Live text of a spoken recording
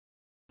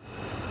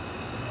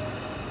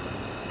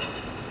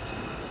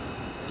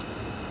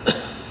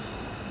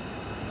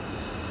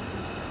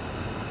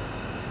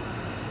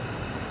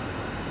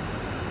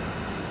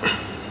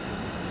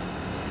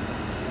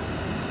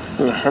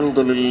الحمد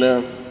لله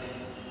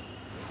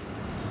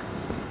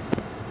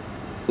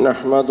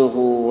نحمده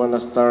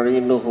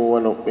ونستعينه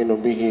ونؤمن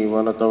به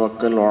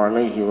ونتوكل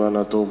عليه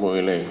ونتوب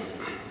إليه.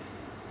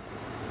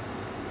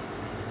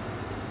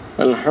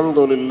 الحمد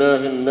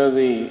لله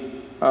الذي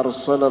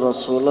أرسل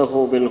رسوله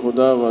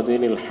بالهدى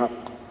ودين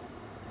الحق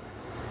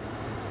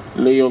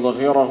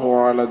ليظهره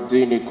على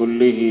الدين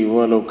كله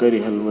ولو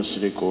كره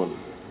المشركون.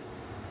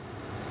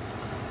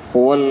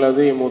 هو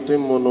الذي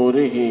متم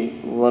نوره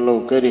ولو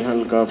كره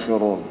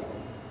الكافرون.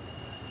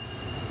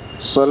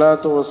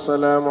 الصلاة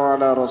والسلام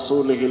على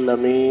رسوله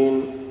الأمين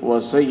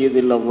وسيد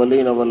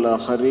الأولين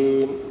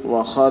والآخرين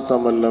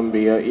وخاتم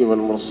الأنبياء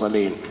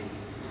والمرسلين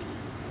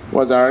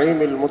وزعيم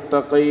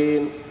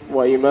المتقين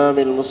وإمام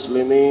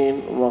المسلمين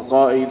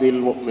وقائد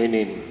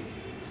المؤمنين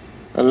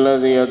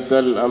الذي أدى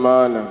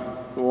الأمانة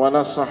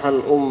ونصح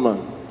الأمة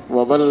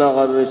وبلغ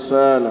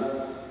الرسالة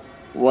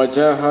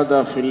وجاهد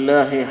في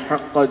الله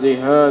حق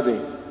جهاده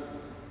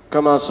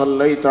كما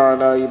صليت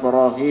على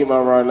إبراهيم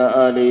وعلى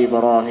آل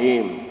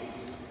إبراهيم.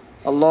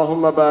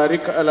 اللهم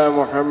بارك على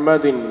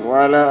محمد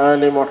وعلى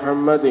آل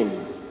محمد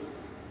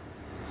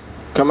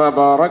كما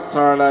باركت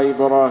على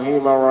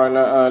إبراهيم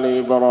وعلى آل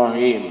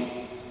إبراهيم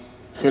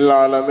في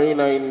العالمين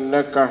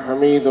إنك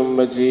حميد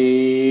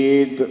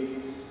مجيد.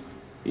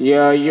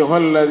 يا أيها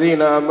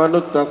الذين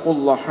آمنوا اتقوا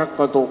الله حق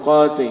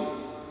تقاته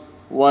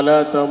ولا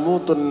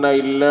تموتن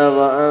إلا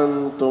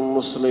وأنتم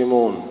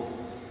مسلمون.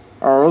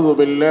 أعوذ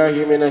بالله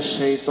من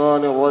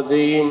الشيطان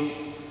الرجيم.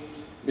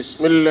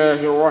 بسم الله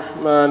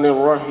الرحمن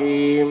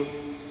الرحيم.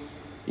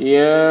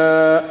 يا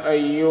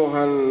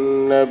أيها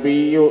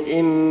النبي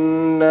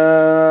إنا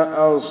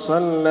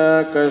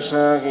أرسلناك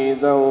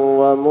شاهدا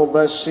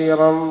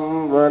ومبشرا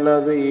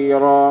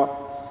ونذيرا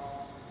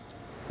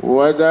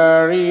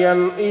وداعيا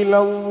إلى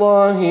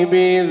الله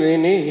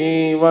بإذنه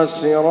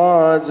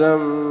وسراجا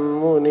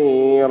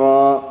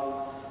منيرا.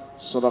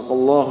 صدق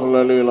الله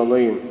العلي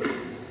العظيم.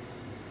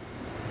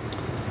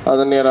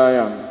 ആദരണീയരായ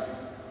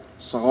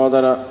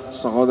സഹോദര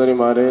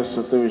സഹോദരിമാരെ,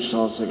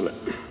 സത്യവിശ്വാസികളെ,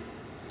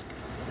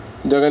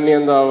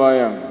 ജഗന്യന്താവായ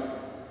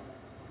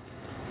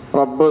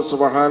റബ്ബ്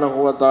സുബ്ഹാനഹു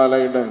വ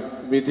തആലയുടെ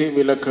വിധി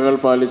വിലക്കുകൾ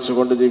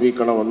പാലിച്ചുകൊണ്ട്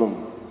ജീവിക്കണമെന്നും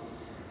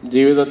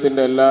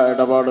ജീവിതത്തിൻ്റെ എല്ലാ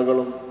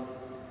ഇടപാടുകളും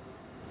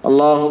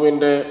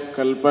അള്ളാഹുവിൻ്റെ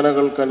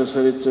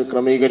കൽപ്പനകൾക്കനുസരിച്ച്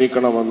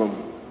ക്രമീകരിക്കണമെന്നും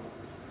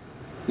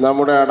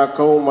നമ്മുടെ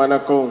അടക്കവും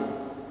മനക്കവും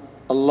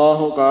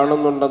അള്ളാഹു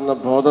കാണുന്നുണ്ടെന്ന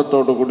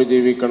ബോധത്തോടു കൂടി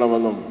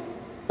ജീവിക്കണമെന്നും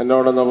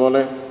എന്നോടെന്ന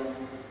പോലെ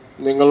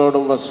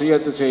നിങ്ങളോടും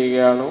വസിയത്ത്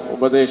ചെയ്യുകയാണ്,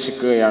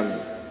 ഉപദേശിക്കുകയാണ്.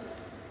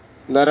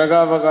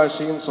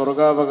 നരകാവകാശിയും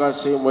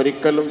സ്വർഗാവകാശിയും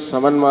ഒരിക്കലും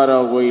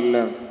സമന്മാരാവുകയില്ല.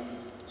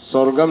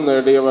 സ്വർഗം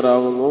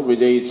നേടിയവരാകുന്നു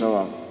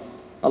വിജയിച്ചവർ.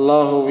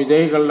 അള്ളാഹു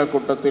വിജയികളുടെ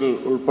കൂട്ടത്തിൽ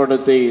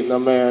ഉൾപ്പെടുത്തി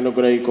നമ്മെ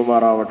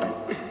അനുഗ്രഹിക്കുമാറാവട്ടെ.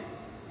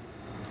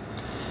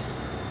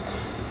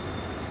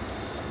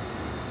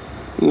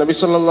 നബി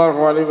സല്ലല്ലാഹു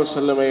അലൈഹി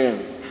വസല്ലമയെ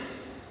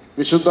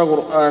വിശുദ്ധ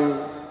ഖുർആൻ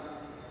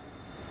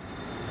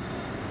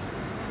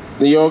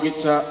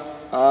നിയോഗിച്ച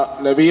ആ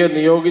നബിയെ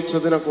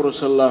നിയോഗിച്ചതിനെ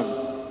കുറിച്ചുള്ള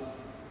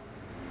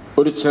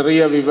ഒരു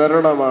ചെറിയ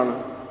വിവരണമാണ്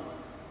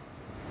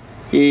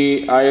ഈ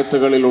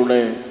ആയത്തുകളിലൂടെ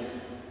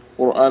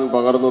ഖുർആൻ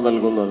പകർന്നു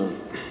നൽകുന്നത്.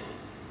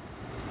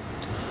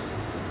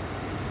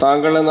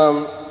 താങ്കളെ നാം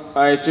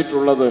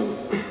അയച്ചിട്ടുള്ളത്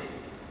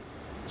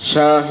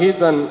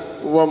ഷാഹിദൻ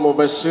വ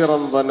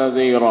മുബശ്ശിറൻ വ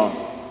നദീറ,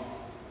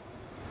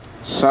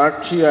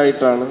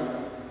 സാക്ഷിയായിട്ടാണ്,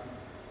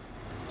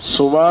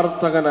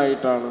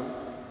 സുവാർത്തകനായിട്ടാണ്,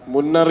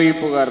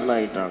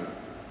 മുന്നറിയിപ്പുകാരനായിട്ടാണ്.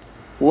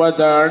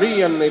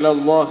 വദാഇയൻ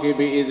ഇലല്ലാഹി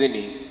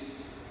ബിഇദ്നി,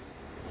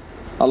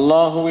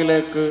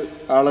 അള്ളാഹുവിലേക്ക്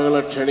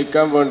ആളുകളെ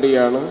ക്ഷണിക്കാൻ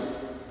വേണ്ടിയാണ്.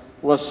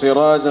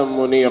 വസിറാജൻ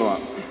മുനീറ,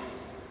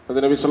 അത്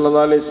നബി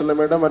സല്ലല്ലാഹു അലൈഹി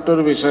വസല്ലമയുടെ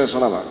മറ്റൊരു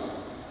വിശേഷണമാണ്.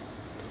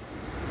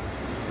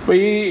 അപ്പോൾ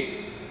ഈ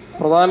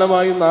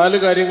പ്രധാനമായും 4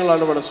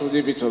 കാര്യങ്ങളാണ് ഇവിടെ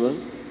സൂചിപ്പിച്ചത്.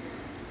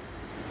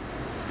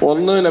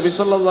 ഒന്ന്, നബി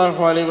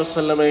സല്ലല്ലാഹു അലൈഹി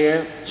വസല്ലമയെ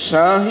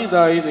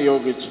ഷാഹിദായി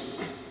നിയോഗിച്ചു,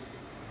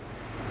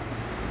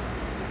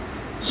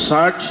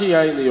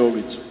 സാക്ഷിയായി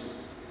നിയോഗിച്ചു.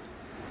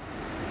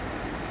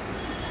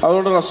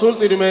 അതുകൊണ്ട് റസൂൽ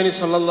തിരുമേനി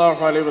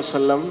സല്ലല്ലാഹു അലൈഹി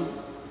വസല്ലം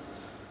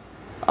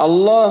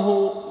അള്ളാഹു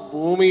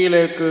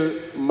ഭൂമിയിലേക്ക്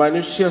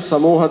മനുഷ്യ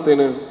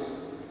സമൂഹത്തിന്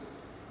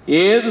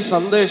ഏത്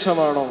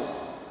സന്ദേശമാണോ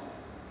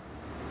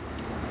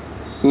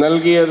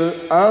നൽകിയത്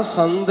ആ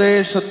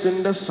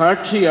സന്ദേശത്തിൻ്റെ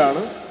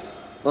സാക്ഷിയാണ്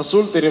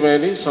റസൂൽ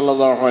തിരുമേനി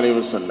സല്ലല്ലാഹു അലൈഹി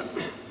വസല്ലം.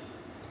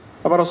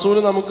 അപ്പോൾ റസൂൽ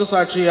നമുക്ക്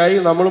സാക്ഷിയായി,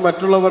 നമ്മൾ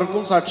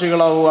മറ്റുള്ളവർക്കും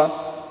സാക്ഷികളാവുക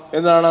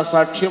എന്നാണ് ആ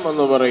സാക്ഷ്യം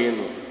എന്ന്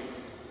പറയുന്നത്.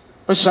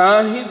 അപ്പം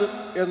ഷാഹിദ്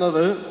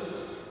എന്നത്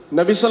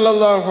നബി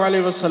സല്ലല്ലാഹു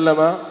അലൈഹി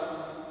വസല്ലമ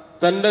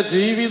തൻ്റെ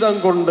ജീവിതം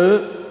കൊണ്ട്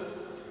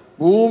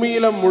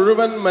ഭൂമിയിലെ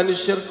മുഴുവൻ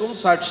മനുഷ്യർക്കും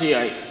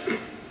സാക്ഷിയായി.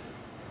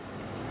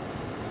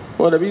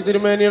 നബി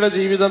തിരുമേനിയുടെ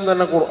ജീവിതം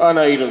തന്നെ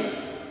ഖുർആനായിരുന്നു.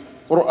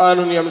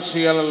 ഖുർആനുൻ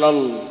യംശി അലൽ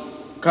അർള്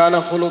കാന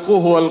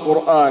ഖുലുഖുഹു അൽ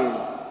ഖുർആൻ,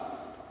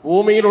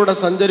 ഭൂമിയിലൂടെ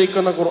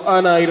സഞ്ചരിക്കുന്ന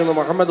ഖുർആനായിരുന്നു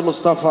മുഹമ്മദ്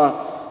മുസ്തഫ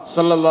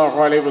സല്ലല്ലാഹു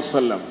അലൈഹി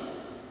വസല്ലം.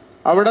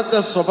 അവിടുത്തെ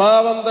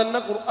സ്വഭാവം തന്നെ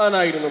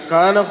ഖുർആനായിരുന്നു.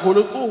 കാന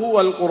ഖുലുഖുഹു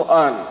അൽ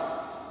ഖുർആൻ,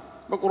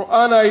 അപ്പോൾ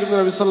ഖുർആനായിരുന്നു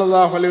നബി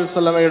സല്ലല്ലാഹു അലൈഹി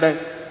വസല്ലമയുടെ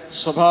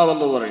സ്വഭാവം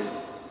എന്ന് പറയും.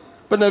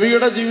 ഇപ്പം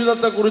നബിയുടെ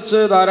ജീവിതത്തെക്കുറിച്ച്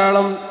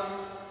ധാരാളം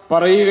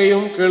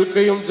പറയുകയും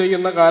കേൾക്കുകയും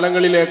ചെയ്യുന്ന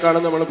കാലങ്ങളിലേക്കാണ്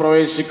നമ്മൾ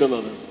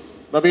പ്രവേശിക്കുന്നത്.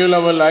 റബീഉൽ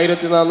അവ്വൽ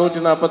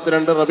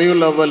 1442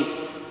 റബീഉൽ അവ്വൽ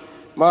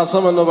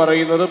മാസം എന്ന്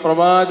പറയുന്നത്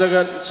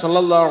പ്രവാചകൻ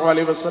സല്ലല്ലാഹു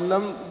അലൈഹി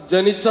വസല്ലം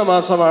ജനിച്ച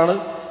മാസമാണ്.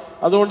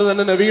 അതുകൊണ്ട്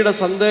തന്നെ നബിയുടെ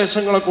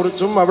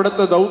സന്ദേശങ്ങളെക്കുറിച്ചും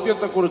അവിടുത്തെ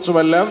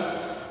ദൗത്യത്തെക്കുറിച്ചുമെല്ലാം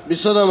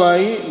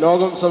വിശദമായി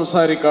ലോകം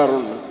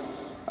സംസാരിക്കാറുണ്ട്.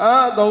 ആ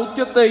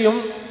ദൗത്യത്തെയും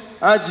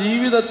ആ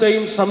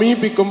ജീവിതത്തെയും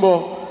സമീപിക്കുമ്പോൾ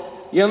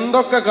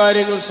എന്തൊക്കെ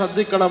കാര്യങ്ങൾ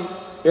ശ്രദ്ധിക്കണം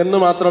എന്ന്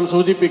മാത്രം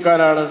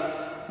സൂചിപ്പിക്കാനാണ്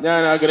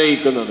ഞാൻ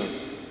ആഗ്രഹിക്കുന്നത്.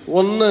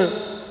 ഒന്ന്,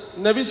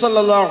 നബി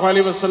സല്ലല്ലാഹു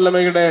അലൈഹി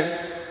വസല്ലമയുടെ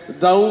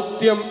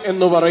ദൗത്യം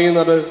എന്ന്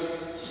പറയുന്നത്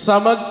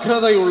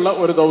സമഗ്രതയുള്ള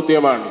ഒരു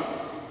ദൗത്യമാണ്,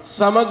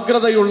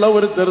 സമഗ്രതയുള്ള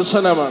ഒരു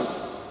ദർശനമാണ്,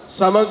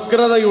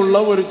 സമഗ്രതയുള്ള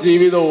ഒരു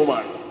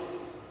ജീവിതവുമാണ്.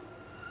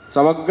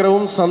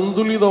 സമഗ്രവും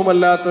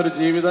സന്തുലിതവുമല്ലാത്തൊരു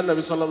ജീവിതം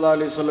നബി സല്ലല്ലാഹു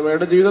അലൈഹി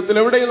വസല്ലമയുടെ ജീവിതത്തിൽ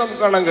എവിടെയും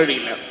നമുക്ക് കാണാൻ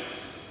കഴിയില്ല.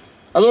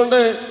 അതുകൊണ്ട്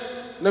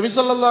നബി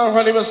സല്ലല്ലാഹു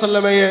അലൈഹി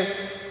വസല്ലമയെ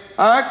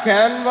ആ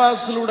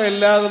ക്യാൻവാസിലൂടെ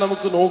അല്ലാതെ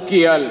നമുക്ക്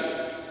നോക്കിയാൽ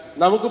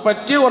നമുക്ക്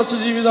പറ്റിയ കുറച്ച്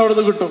ജീവിതം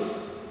അവിടുന്ന് കിട്ടും.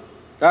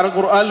 കാരണം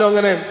ഖുർആനിലും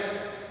അങ്ങനെ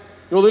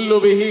യുദില്ലു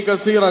ബിഹി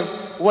കസീറൻ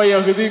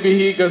വയഹ്ദി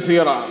ബിഹി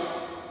കസീറ,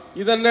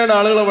 ഇതന്നെയാണ്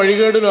ആളുകളെ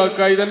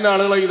വഴികേടിലാക്കുക, ഇതന്നെ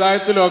ആളുകളെ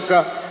ഹിദായത്തിലാക്കുക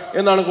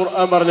എന്നാണ്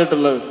ഖുർആൻ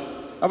പറഞ്ഞിട്ടുള്ളത്.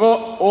 അപ്പോൾ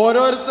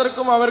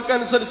ഓരോരുത്തർക്കും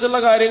അവർക്കനുസരിച്ചുള്ള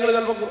കാര്യങ്ങൾ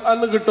ചിലപ്പോൾ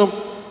ഖുർആനിൽ കിട്ടും,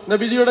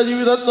 നബിജിയുടെ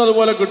ജീവിതത്തിൽ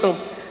അതുപോലെ കിട്ടും.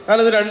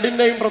 കാരണം ഇത്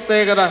രണ്ടിൻ്റെയും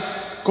പ്രത്യേകത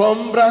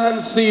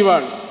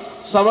കോംപ്രഹെൻസീവാണ്,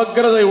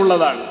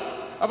 സമഗ്രതയുള്ളതാണ്.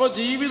 അപ്പോൾ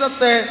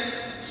ജീവിതത്തെ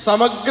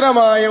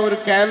സമഗ്രമായ ഒരു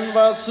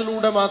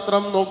ക്യാൻവാസിലൂടെ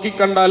മാത്രം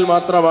നോക്കിക്കണ്ടാൽ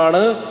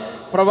മാത്രമാണ്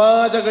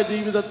പ്രവാചക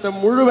ജീവിതത്തെ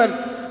മുഴുവൻ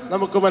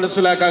നമുക്ക്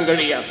മനസ്സിലാക്കാൻ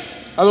കഴിയാം.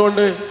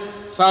 അതുകൊണ്ട്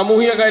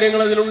സാമൂഹിക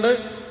കാര്യങ്ങൾ അതിലുണ്ട്,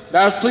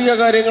 രാഷ്ട്രീയ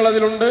കാര്യങ്ങൾ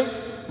അതിലുണ്ട്,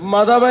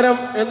 മതപരം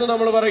എന്ന്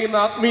നമ്മൾ പറയുന്ന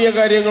ആത്മീയ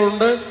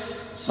കാര്യങ്ങളുണ്ട്,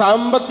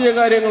 സാമ്പത്തിക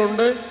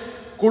കാര്യങ്ങളുണ്ട്,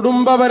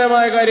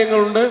 കുടുംബപരമായ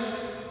കാര്യങ്ങളുണ്ട്,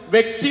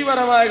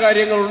 വ്യക്തിപരമായ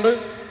കാര്യങ്ങളുണ്ട്.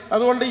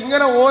 അതുകൊണ്ട്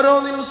ഇങ്ങനെ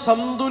ഓരോന്നിനും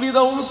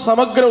സന്തുലിതവും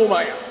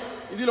സമഗ്രവുമായ,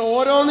 ഇതിൽ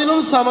ഓരോന്നിനും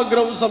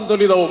സമഗ്രവും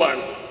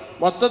സന്തുലിതവുമാണ്.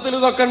 മൊത്തത്തിൽ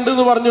ഇതൊക്കെ ഉണ്ട്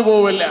എന്ന് പറഞ്ഞു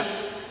പോവില്ല.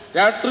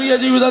 രാഷ്ട്രീയ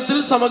ജീവിതത്തിൽ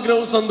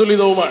സമഗ്രവും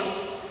സന്തുലിതവുമാണ്,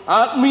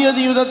 ആത്മീയ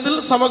ജീവിതത്തിൽ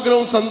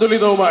സമഗ്രവും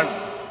സന്തുലിതവുമാണ്,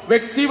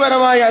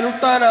 വ്യക്തിപരമായ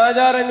അനുഷ്ഠാന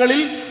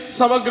ആചാരങ്ങളിൽ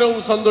സമഗ്രവും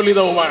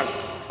സന്തുലിതവുമാണ്.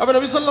 അപ്പോൾ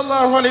നബി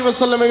സല്ലല്ലാഹു അലൈഹി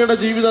വസല്ലമയുടെ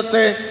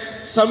ജീവിതത്തെ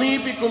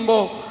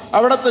സമീപിക്കുമ്പോൾ,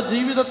 അവിടുത്തെ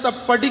ജീവിതത്തെ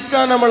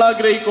പഠിക്കാൻ നമ്മൾ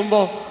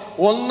ആഗ്രഹിക്കുമ്പോൾ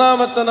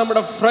ഒന്നാമത്തെ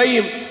നമ്മുടെ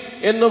ഫ്രെയിം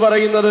എന്ന്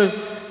പറയുന്നത്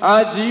ആ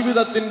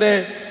ജീവിതത്തിന്റെ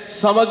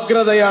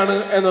സമഗ്രതയാണ്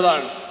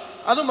എന്നതാണ്.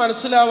 അത്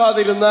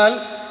മനസ്സിലാവാതിരുന്നാൽ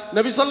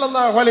നബി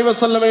സല്ലല്ലാഹു അലൈഹി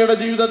വസല്ലമയുടെ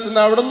ജീവിതത്തിന്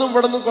അവിടുന്നും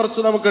ഇവിടുന്നും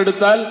കുറച്ച് നമുക്ക്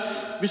എടുത്താൽ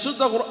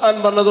വിശുദ്ധ ഖുർആൻ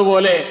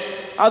പറഞ്ഞതുപോലെ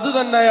അത്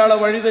തന്നെ അയാളെ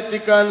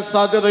വഴിതെറ്റിക്കാൻ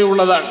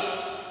സാധ്യതയുള്ളതാണ്.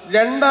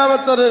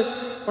 രണ്ടാമത്തത്,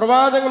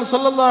 പ്രവാചകൻ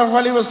സല്ലല്ലാഹു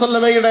അലൈഹി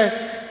വസല്ലമയുടെ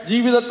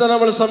ജീവിതത്തെ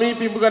നമ്മൾ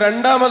സമീപിക്കുക.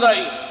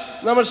 രണ്ടാമതായി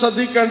നമ്മൾ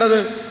ശ്രദ്ധിക്കേണ്ടത്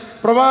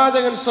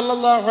പ്രവാചകൻ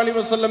സല്ലല്ലാഹു അലൈഹി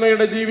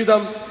വസല്ലമയുടെ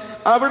ജീവിതം,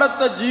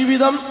 അവിടുത്തെ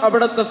ജീവിതം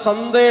അവിടുത്തെ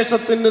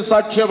സന്ദേശത്തിന്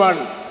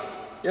സാക്ഷ്യമാണ്.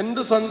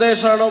 എന്ത്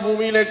സന്ദേശമാണോ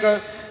ഭൂമിയിലേക്ക്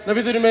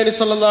നബി തിരുമേനി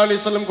സല്ലല്ലാഹു അലൈഹി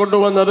വസല്ലം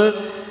കൊണ്ടുവന്നത്,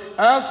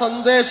 ആ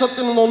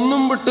സന്ദേശത്തിൽ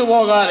നിന്നൊന്നും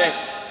വിട്ടുപോകാതെ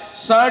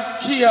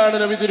സാക്ഷിയാണ്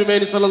നബി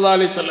തിരുമേനി സല്ലല്ലാഹു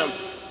അലൈഹി വസല്ലം.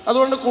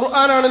 അതുകൊണ്ട്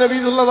ഖുർആനാണ് നബി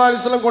സല്ലല്ലാഹു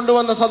അലൈഹി വസല്ലം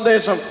കൊണ്ടുവന്ന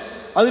സന്ദേശം,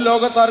 അത്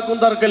ലോകത്താർക്കും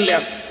തർക്കമില്ല.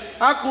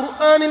 ആ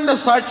ഖുർആനിന്റെ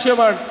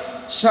സാക്ഷ്യമാണ്,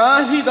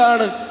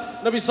 ഷാഹിദാണ്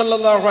നബി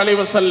സല്ലല്ലാഹു അലൈഹി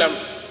വസല്ലം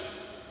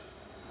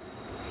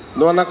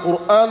എന്ന് പറഞ്ഞാൽ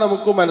ഖുർആൻ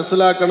നമുക്ക്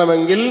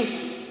മനസ്സിലാക്കണമെങ്കിൽ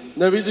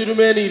നബി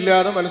തിരുമേനി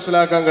ഇല്ലാതെ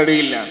മനസ്സിലാക്കാൻ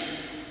കഴിയില്ല.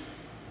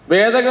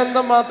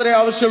 വേദഗ്രന്ഥം മാത്രമേ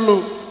ആവശ്യമുള്ളൂ,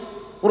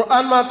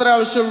 ഖുർആൻ മാത്രമേ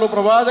ആവശ്യമുള്ളൂ,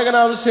 പ്രവാചകൻ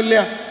ആവശ്യമില്ല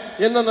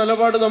എന്ന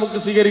നിലപാട് നമുക്ക്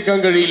സ്വീകരിക്കാൻ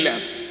കഴിയില്ല.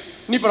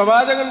 ഇനി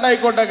പ്രവാചകൻ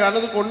ഉണ്ടായിക്കോട്ടെ, കാരണം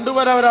അത്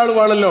കൊണ്ടുവരാൻ ഒരാൾ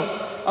വേണമല്ലോ,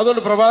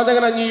 അതുകൊണ്ട്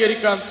പ്രവാചകൻ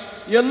അംഗീകരിക്കാം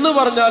എന്ന്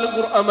പറഞ്ഞാലും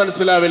ഖുർആൻ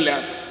മനസ്സിലാവില്ല.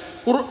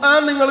 ഖുർആൻ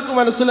നിങ്ങൾക്ക്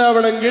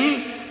മനസ്സിലാവണമെങ്കിൽ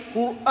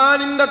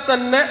ഖുർആനിന്റെ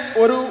തന്നെ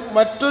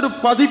മറ്റൊരു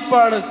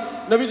പതിപ്പാണ്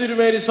നബി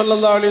തിരുമേനി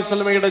സല്ലല്ലാഹു അലൈഹി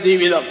വസല്ലമയുടെ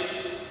ജീവിതം.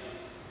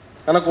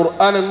 കാരണം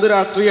ഖുർആൻ എന്ത്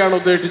രാഷ്ട്രീയമാണ്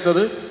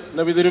ഉദ്ദേശിച്ചത്,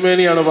 നബി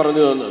തിരുമേനിയാണ്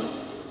പറഞ്ഞു തന്നത്.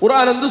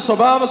 ഖുർആൻ എന്ത്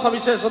സ്വഭാവ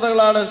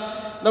സവിശേഷതകളാണ്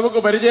നമുക്ക്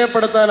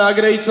പരിചയപ്പെടുത്താൻ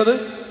ആഗ്രഹിച്ചത്,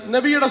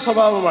 നബിയുടെ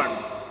സ്വഭാവമാണ്.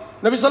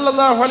 നബി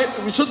സല്ലല്ലാഹു അലൈഹി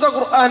വിശുദ്ധ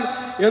ഖുർആൻ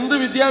എന്ത്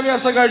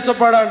വിദ്യാഭ്യാസ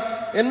കാഴ്ചപ്പാടാണ്,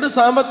 എന്ത്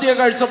സാമ്പത്തിക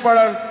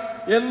കാഴ്ചപ്പാടാണ്,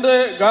 എന്ത്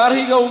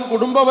ഗാർഹികവും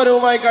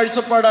കുടുംബപരവുമായ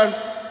കാഴ്ചപ്പാടാണ്,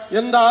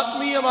 എന്ത്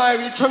ആത്മീയമായ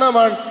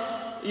വീക്ഷണമാണ്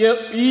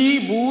ഈ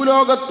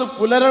ഭൂലോകത്ത്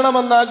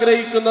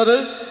പുലരണമെന്നാഗ്രഹിക്കുന്നത്,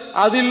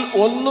 അതിൽ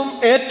ഒന്നും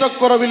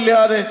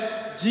ഏറ്റക്കുറവില്ലാതെ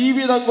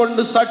ജീവിതം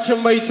കൊണ്ട് സാക്ഷ്യം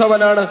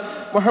വഹിച്ചവനാണ്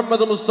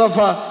മുഹമ്മദ് മുസ്തഫ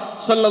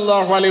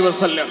സല്ലല്ലാഹു അലൈഹി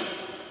വസല്ലം.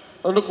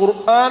 അതുകൊണ്ട്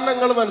ഖുർആൻ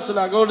നിങ്ങൾ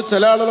മനസ്സിലാക്കുക. അതുകൊണ്ട്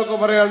ചില ആളുകളൊക്കെ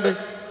പറയാണ്ട്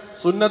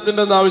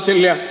സുന്നത്തിന്റെ ഒന്നും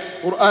ആവശ്യമില്ല,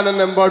 ഖുർആൻ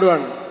എന്നെ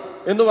എമ്പാടുമാണ്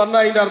എന്ന്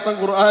പറഞ്ഞാൽ അതിന്റെ അർത്ഥം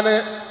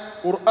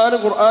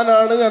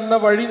ഖുർആനാണ് എന്ന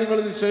വഴി നിങ്ങൾ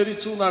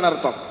നിഷേധിച്ചു എന്നാണ്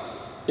അർത്ഥം.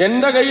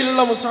 എന്റെ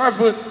കയ്യിലുള്ള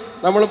മുസാഫ്,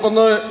 നമ്മളിപ്പോ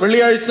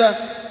വെള്ളിയാഴ്ച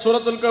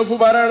സൂറത്തുൽ കഹ്ഫ്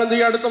പാരായണം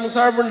ചെയ്യാൻ അടുത്ത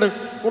മുസാഫുണ്ട്,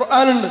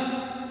 ഖുർആനുണ്ട്.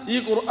 ഈ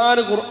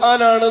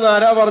ഖുർആനാണെന്ന്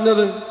ആരാ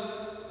പറഞ്ഞത്?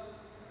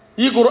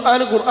 ഈ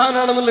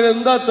ഖുർആനാണെന്നുള്ളത്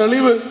എന്താ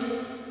തെളിവ്?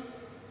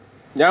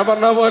 ഞാൻ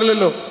പറഞ്ഞ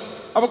പോലല്ലോ.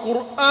 അപ്പൊ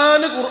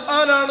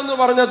ഖുർആനാണെന്ന്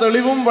പറഞ്ഞ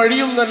തെളിവും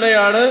വഴിയും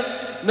തന്നെയാണ്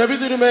നബി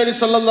തിരുമേനി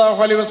സല്ലല്ലാഹു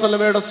അലൈഹി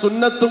വസല്ലമയുടെ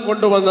സുന്നത്തും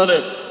കൊണ്ടുവന്നത്.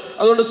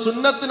 അതുകൊണ്ട്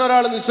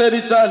സുന്നത്തിനൊരാൾ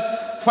നിഷേധിച്ചാൽ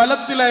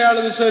ഫലത്തിൽ അയാൾ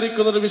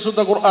നിഷേധിക്കുന്നത് വിശുദ്ധ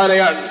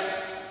ഖുർആനെയാണ്.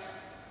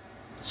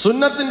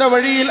 സുന്നത്തിന്റെ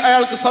വഴിയിൽ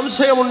അയാൾക്ക്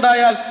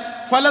സംശയമുണ്ടായാൽ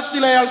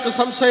ഫലത്തിൽ അയാൾക്ക്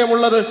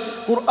സംശയമുള്ളത്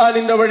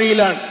ഖുർആനിന്റെ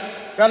വഴിയിലാണ്.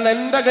 കാരണം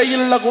എന്റെ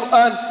കയ്യിലുള്ള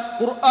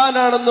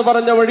ഖുർആനാണെന്ന്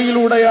പറഞ്ഞ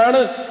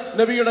വഴിയിലൂടെയാണ്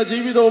നബിയുടെ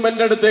ജീവിതവും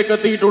എൻ്റെ അടുത്തേക്ക്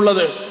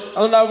എത്തിയിട്ടുള്ളത്.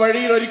 അതുകൊണ്ട് ആ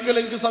വഴിയിൽ ഒരിക്കലും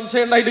എനിക്ക്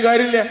സംശയം ഉണ്ടായിട്ട്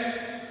കാര്യമില്ല.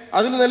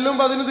 അതിന്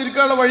നെല്ലുമ്പോൾ അതിന്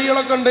തിരിക്കാനുള്ള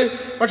വഴികളൊക്കെ ഉണ്ട്.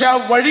 പക്ഷെ ആ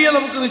വഴിയെ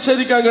നമുക്ക്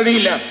നിഷേധിക്കാൻ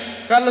കഴിയില്ല.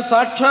 കാരണം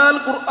സാക്ഷാൽ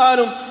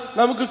ഖുർആനും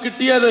നമുക്ക്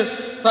കിട്ടിയത്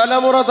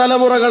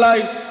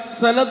തലമുറകളായി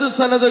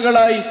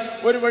സനദുകളായി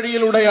ഒരു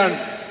വഴിയിലൂടെയാണ്.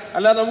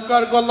 അല്ലാതെ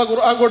നമുക്കാർക്കും അല്ല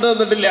ഖുർആൻ കൊണ്ടു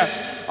തന്നിട്ടില്ല.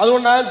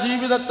 അതുകൊണ്ട് ആ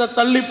ജീവിതത്തെ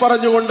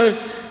തള്ളിപ്പറഞ്ഞുകൊണ്ട്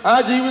ആ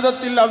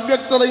ജീവിതത്തിൽ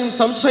അവ്യക്തതയും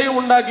സംശയവും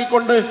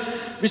ഉണ്ടാക്കിക്കൊണ്ട്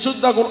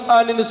വിശുദ്ധ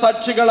ഖുർആനിന്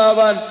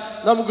സാക്ഷികളാവാൻ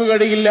നമുക്ക്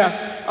കഴിയില്ല.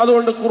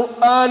 അതുകൊണ്ട്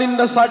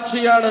ഖുർആനിന്റെ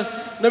സാക്ഷിയാണ്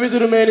നബി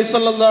തിരുമേനി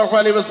സല്ലല്ലാഹു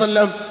അലൈഹി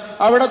വസല്ലം.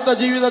 അവിടുത്തെ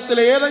ജീവിതത്തിൽ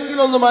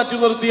ഏതെങ്കിലും ഒന്ന് മാറ്റി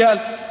നിർത്തിയാൽ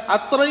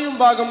അത്രയും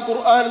ഭാഗം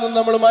ഖുർആനിൽ നിന്ന്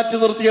നമ്മൾ മാറ്റി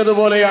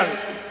നിർത്തിയതുപോലെയാണ്.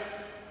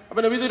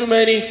 അപ്പൊ നബി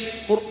തിരുമേനി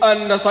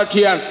ഖുർആനിന്റെ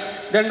സാക്ഷിയാണ്.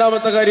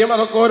 രണ്ടാമത്തെ കാര്യം,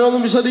 അതൊക്കെ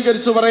ഓരോന്നും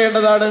വിശദീകരിച്ച്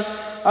പറയേണ്ടതാണ്.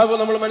 അപ്പോൾ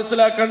നമ്മൾ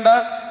മനസ്സിലാക്കേണ്ട,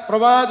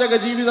 പ്രവാചക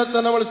ജീവിതത്തെ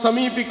നമ്മൾ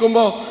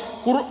സമീപിക്കുമ്പോൾ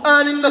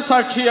ഖുർആനിന്റെ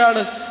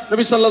സാക്ഷിയാണ്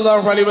നബി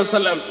സല്ലല്ലാഹു അലൈഹി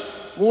വസല്ലം.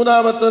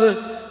 മൂന്നാമത്തത്,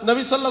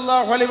 നബി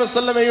സല്ലല്ലാഹു അലൈഹി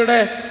വസല്ലമയുടെ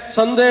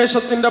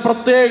സന്ദേശത്തിന്റെ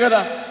പ്രത്യേകത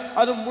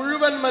അത്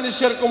മുഴുവൻ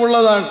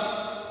മനുഷ്യർക്കുമുള്ളതാണ്.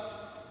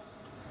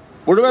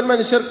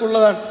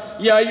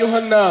 യാ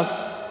അയ്യുഹന്നാസ്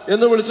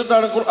എന്ന്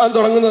വിളിച്ചിട്ടാണ് ഖുർആൻ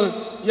തുടങ്ങുന്നത്.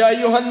 യാ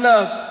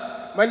അയ്യുഹന്നാസ്,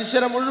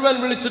 മനുഷ്യരെ മുഴുവൻ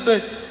വിളിച്ചിട്ട്,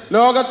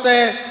 ലോകത്തെ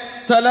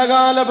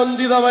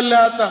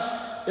സ്ഥലകാലബന്ധിതമല്ലാത്ത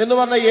എന്ന്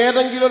പറഞ്ഞ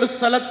ഏതെങ്കിലും ഒരു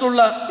സ്ഥലത്തുള്ള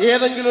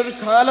ഏതെങ്കിലും ഒരു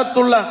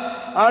കാലത്തുള്ള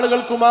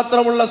ആളുകൾക്ക്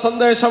മാത്രമുള്ള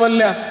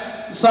സന്ദേശമല്ല,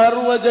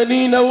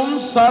 സർവജനീനവും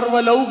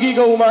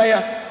സർവലൗകികവുമായ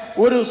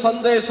ഒരു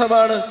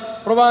സന്ദേശമാണ്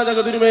പ്രവാചക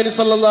തിരുമേനി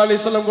സല്ലല്ലാഹു അലൈഹി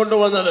വസല്ലം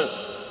കൊണ്ടുവന്നത്.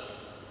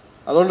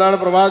 അതുകൊണ്ടാണ്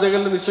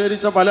പ്രവാചകനെ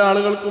നിഷേധിച്ച പല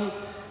ആളുകൾക്കും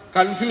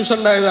കൺഫ്യൂഷൻ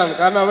ഉണ്ടായതാണ്.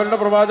 കാരണം അവരുടെ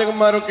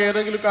പ്രവാചകന്മാരൊക്കെ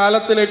ഏതെങ്കിലും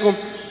കാലത്തിലേക്കും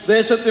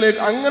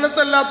ദേശത്തിലേക്കും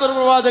അങ്ങനത്തെ അല്ലാത്തൊരു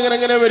പ്രവാചകൻ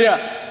എങ്ങനെ വരിക?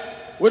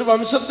 ഒരു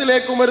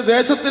വംശത്തിലേക്കും ഒരു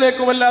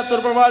ദേശത്തിലേക്കും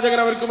അല്ലാത്തൊരു പ്രവാചകൻ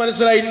അവർക്ക്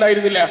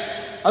മനസ്സിലായിട്ടുണ്ടായിരുന്നില്ല.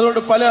 അതുകൊണ്ട്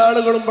പല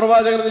ആളുകളും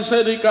പ്രവാചകനെ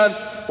നിഷേധിക്കാൻ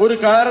ഒരു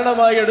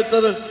കാരണമായി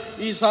എടുത്തത്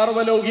ഈ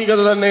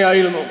സാർവലൗകികത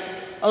തന്നെയായിരുന്നു.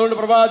 അതുകൊണ്ട്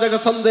പ്രവാചക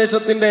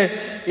സന്ദേശത്തിന്റെ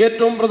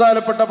ഏറ്റവും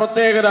പ്രധാനപ്പെട്ട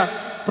പ്രത്യേകത,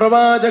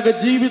 പ്രവാചക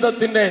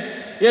ജീവിതത്തിന്റെ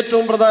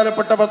ഏറ്റവും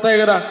പ്രധാനപ്പെട്ട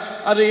പ്രത്യേകത,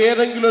 അത്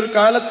ഏതെങ്കിലും ഒരു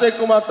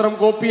കാലത്തേക്ക് മാത്രം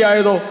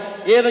കോപ്പിയായതോ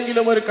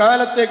ഏതെങ്കിലും ഒരു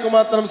കാലത്തേക്ക്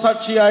മാത്രം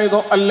സാക്ഷിയായതോ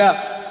അല്ല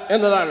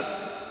എന്നതാണ്.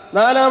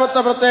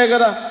 നാലാമത്തെ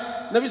പ്രത്യേകത,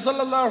 നബി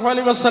സല്ലല്ലാഹു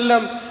അലൈഹി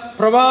വസല്ലം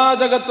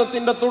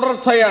പ്രവാചകത്വത്തിന്റെ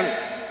തുടർച്ചയാണ്.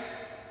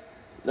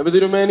 നബി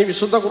തിരുമേനി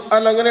വിശുദ്ധ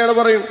ഖുർആൻ അങ്ങനെയാണ്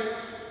പറയും,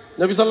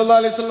 നബി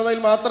സല്ലല്ലാഹു അലൈഹി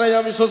വസല്ലമയിൽ മാത്രമേ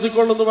ഞാൻ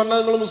വിശ്വസിക്കുള്ളൂ എന്ന് പറഞ്ഞാൽ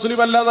നിങ്ങൾ മുസ്ലിം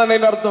അല്ല എന്നാണ്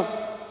അതിന്റെ അർത്ഥം.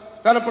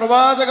 കാരണം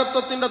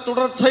പ്രവാചകത്വത്തിന്റെ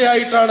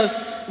തുടർച്ചയായിട്ടാണ്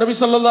നബി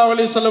സല്ലല്ലാഹു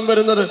അലൈഹി വസല്ലം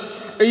വരുന്നത്.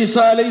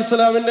 ഈസാ അലൈഹി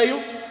സ്വലാമിന്റെയും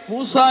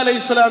മൂസ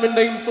അലൈഹി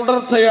സ്വലാമിന്റെയും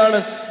തുടർച്ചയാണ്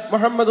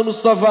മുഹമ്മദ്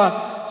മുസ്തഫ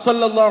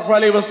സല്ലല്ലാഹു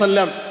അലൈഹി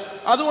വസല്ലം.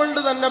 അതുകൊണ്ട്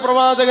തന്നെ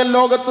പ്രവാചകൻ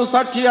ലോകത്ത്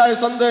സാക്ഷിയായ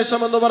സന്ദേശം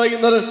എന്ന്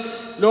പറയുന്നത്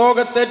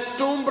ലോകത്ത്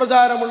ഏറ്റവും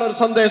പ്രചാരമുള്ള ഒരു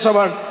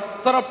സന്ദേശമാണ്.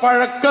 ഇത്ര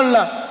പഴക്കമുള്ള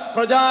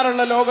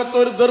പ്രചാരമുള്ള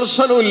ലോകത്തൊരു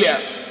ദർശനവുമില്ല.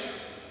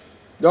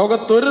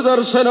 ലോകത്തൊരു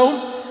ദർശനവും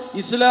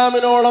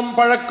ഇസ്ലാമിനോളം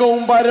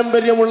പഴക്കവും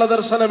പാരമ്പര്യമുള്ള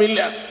ദർശനമില്ല.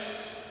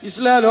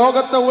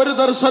 ലോകത്തെ ഒരു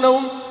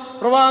ദർശനവും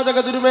പ്രവാചക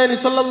തിരുമേനി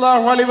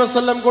സല്ലല്ലാഹു അലൈഹി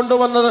വസല്ലം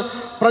കൊണ്ടുവന്നത്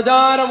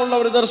പ്രചാരമുള്ള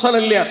ഒരു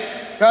ദർശനമില്ല.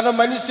 കാരണം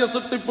മനുഷ്യ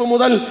സൃഷ്ടിപ്പ്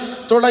മുതൽ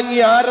തുടങ്ങി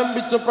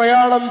ആരംഭിച്ച്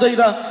പ്രയാണം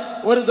ചെയ്ത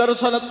ഒരു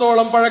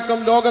ദർശനത്തോളം പഴക്കം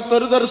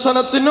ലോകത്തൊരു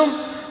ദർശനത്തിനും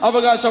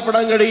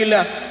അവകാശപ്പെടാൻ കഴിയില്ല.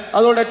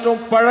 അതുകൊണ്ട് ഏറ്റവും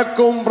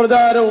പഴക്കവും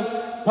പ്രചാരവും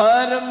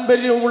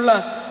പാരമ്പര്യവുമുള്ള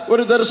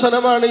ഒരു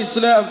ദർശനമാണ്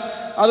ഇസ്ലാം.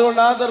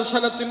 അതുകൊണ്ട് ആ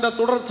ദർശനത്തിന്റെ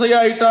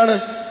തുടർച്ചയായിട്ടാണ്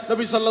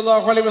നബി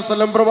സല്ലല്ലാഹു അലൈഹി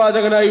വസല്ലം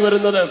പ്രവാചകനായി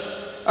വരുന്നത്.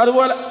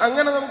 അതുപോലെ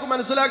അങ്ങനെ നമുക്ക്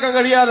മനസ്സിലാക്കാൻ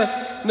കഴിയാതെ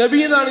നബി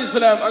എന്നാണ്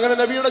ഇസ്ലാം. അങ്ങനെ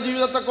നബിയുടെ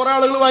ജീവിതത്തെ കുറെ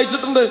ആളുകൾ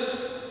വായിച്ചിട്ടുണ്ട്.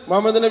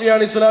 മുഹമ്മദ്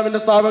നബിയാണ് ഇസ്ലാമിന്റെ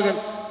സ്ഥാപകൻ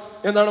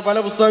എന്നാണ് പല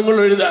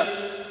പുസ്തകങ്ങളിലും എഴുതുക.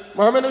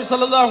 മുഹമ്മദ് നബി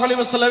സല്ലല്ലാഹു അലൈഹി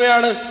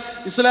വസല്ലമയാണ്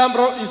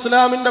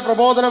ഇസ്ലാമിന്റെ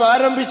പ്രബോധനം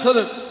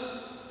ആരംഭിച്ചത്.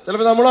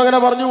 ചിലപ്പോൾ നമ്മളും അങ്ങനെ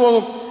പറഞ്ഞു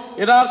പോകും.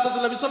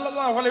 യഥാർത്ഥത്തിൽ നബി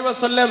സല്ലല്ലാഹു അലൈഹി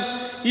വസല്ലം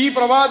ഈ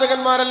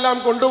പ്രവാചകന്മാരെല്ലാം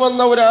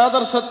കൊണ്ടുവന്ന ഒരു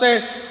ആദർശത്തെ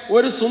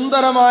ഒരു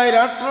സുന്ദരമായ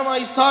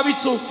രാഷ്ട്രമായി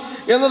സ്ഥാപിച്ചു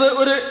എന്നത്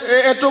ഒരു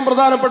ഏറ്റവും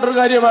പ്രധാനപ്പെട്ട ഒരു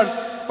കാര്യമാണ്.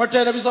 പക്ഷേ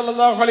നബി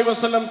സല്ലല്ലാഹു അലൈഹി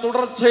വസല്ലം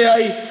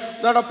തുടർച്ചയായി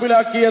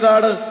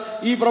നടപ്പിലാക്കിയതാണ്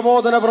ഈ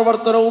പ്രബോധന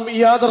പ്രവർത്തനവും ഈ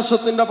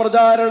ആദർശത്തിന്റെ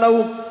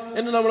പ്രചാരണവും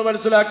എന്ന് നമ്മൾ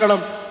മനസ്സിലാക്കണം.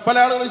 പല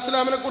ആളുകൾ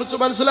ഇസ്ലാമിനെ കുറിച്ച്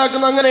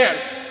മനസ്സിലാക്കുന്ന അങ്ങനെയാണ്.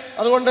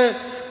 അതുകൊണ്ട്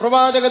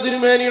പ്രവാചക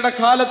തിരുമേനിയുടെ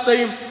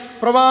കാലത്തെയും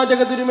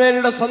പ്രവാചക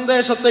തിരുമേനിയുടെ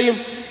സന്ദേശത്തെയും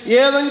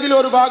ഏതെങ്കിലും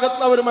ഒരു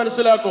ഭാഗത്ത് അവർ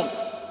മനസ്സിലാക്കും.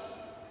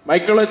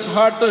 മൈക്കിൾ എച്ച്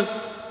ഹാർട്ട്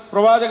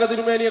പ്രവാചക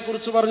തിരുമേനിയെ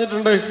കുറിച്ച്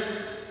പറഞ്ഞിട്ടുണ്ട്.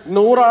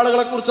 100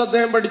 ആളുകളെ കുറിച്ച്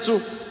അദ്ദേഹം പഠിച്ചു.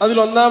 അതിൽ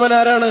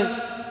ഒന്നാമനാരാണ്?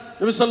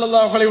 നബി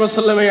സല്ലല്ലാഹു അലൈഹി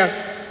വസല്ലമയാണ്.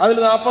 അതിൽ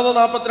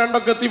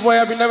 40-42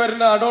 എത്തിപ്പോയാൽ പിന്നെ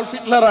വരുന്ന അഡോൾഫ്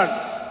ഹിറ്റ്ലറാണ്.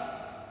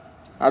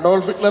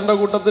 അഡോൾഫ് ഹിറ്റ്ലറിന്റെ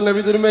കൂട്ടത്തിൽ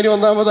നബി തിരുമേനി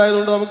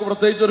ഒന്നാമതായതുകൊണ്ട് നമുക്ക്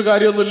പ്രത്യേകിച്ചൊരു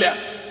കാര്യമൊന്നുമില്ല.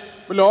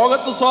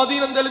 ലോകത്ത്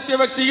സ്വാധീനം ചെലുത്തിയ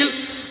വ്യക്തിയിൽ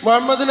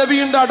മുഹമ്മദ്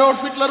നബിയുണ്ട്,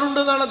 അഡോൾഫ് ഹിറ്റ്ലറുണ്ട്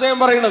എന്നാണ് അദ്ദേഹം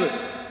പറയുന്നത്.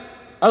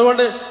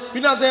 അതുകൊണ്ട്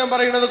പിന്നെ അദ്ദേഹം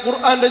പറയുന്നത്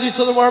ഖുർആൻ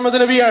രചിച്ചത് മുഹമ്മദ്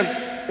നബിയാണ്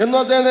എന്നും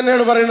അദ്ദേഹം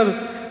തന്നെയാണ് പറയുന്നത്.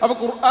 അപ്പൊ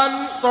ഖുർആൻ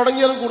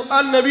തുടങ്ങിയത്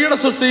ഖുർആൻ നബിയുടെ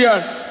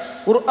സൃഷ്ടിയാണ്.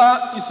 ഖുർആൻ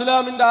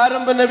ഇസ്ലാമിന്റെ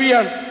ആരംഭ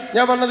നബിയാണ്.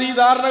 ഞാൻ പറഞ്ഞത് ഈ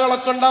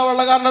ധാരണകളൊക്കെ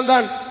ഉണ്ടാവാനുള്ള കാരണം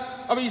എന്താണ്?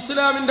 അപ്പൊ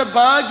ഇസ്ലാമിന്റെ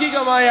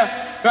ഭാഗികമായ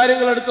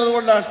കാര്യങ്ങൾ എടുത്തത്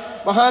കൊണ്ടാണ്.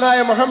 മഹാനായ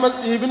മുഹമ്മദ്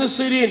ഇബ്നു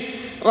സിരീൻ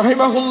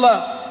റഹിമഹുല്ല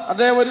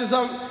അദ്ദേഹം ഒരു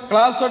ദിവസം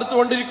ക്ലാസ്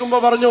എടുത്തുകൊണ്ടിരിക്കുമ്പോൾ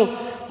പറഞ്ഞു,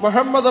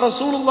 മുഹമ്മദ്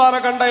റസൂലുള്ളാഹിനെ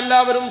കണ്ട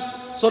എല്ലാവരും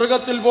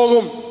സ്വർഗത്തിൽ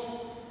പോകും.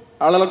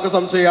 ആളുകൾക്ക്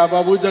സംശയം,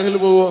 അബൂ ജഹൽ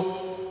പോവോ,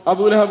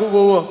 അബൂ ലഹബ്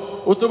പോവോ,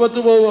 ഉത്തുബത്ത്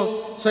പോവോ,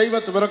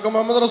 ശൈബത്ത്, ഇവരൊക്കെ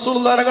മുഹമ്മദ്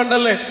റസൂലുള്ളാഹിനെ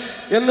കണ്ടല്ലേ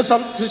എന്ന്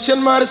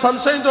ശിഷ്യന്മാർ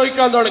സംശയം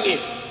ചോദിക്കാൻ തുടങ്ങി.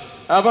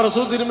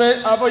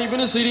 അപ്പൊ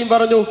ഇബ്നു സിരീൻ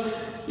പറഞ്ഞു,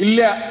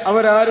 ഇല്ല,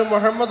 അവരാരും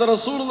മുഹമ്മദ്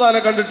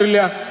റസൂലുള്ളാഹിനെ കണ്ടിട്ടില്ല,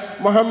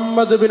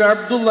 മുഹമ്മദ് ബിൻ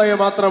അബ്ദുള്ളയെ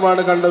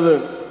മാത്രമാണ് കണ്ടത്.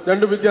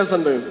 രണ്ട്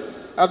വ്യത്യാസമുണ്ട്.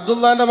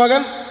 അബ്ദുള്ളാന്റെ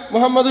മകൻ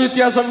മുഹമ്മദ്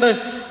വ്യത്യാസമുണ്ട്,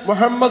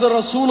 മുഹമ്മദ്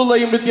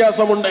റസൂലുള്ളയും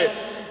വ്യത്യാസമുണ്ട്.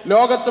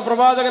 ലോകത്ത്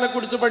പ്രവാചകനെ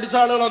കുറിച്ച് പഠിച്ച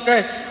ആളുകളൊക്കെ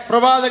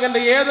പ്രവാചകന്റെ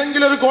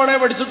ഏതെങ്കിലും ഒരു കോണേ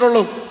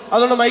പഠിച്ചിട്ടുള്ളൂ.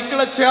 അതുകൊണ്ട് മൈക്കിൾ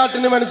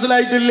എച്ച്ഹാർട്ടിന്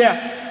മനസ്സിലായിട്ടില്ല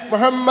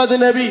മുഹമ്മദ്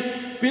നബി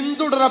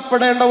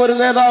പിന്തുടരപ്പെടേണ്ട ഒരു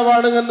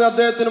നേതാവാണ് എന്ന്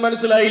അദ്ദേഹത്തിന്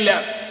മനസ്സിലായില്ല.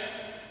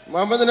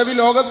 മുഹമ്മദ് നബി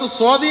ലോകത്ത്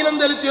സ്വാധീനം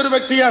ചെലുത്തിയ ഒരു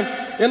വ്യക്തിയാണ്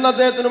എന്ന്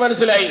അദ്ദേഹത്തിന്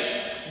മനസ്സിലായി.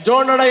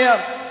 ജോൺ അടയാർ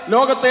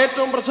ലോകത്തെ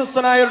ഏറ്റവും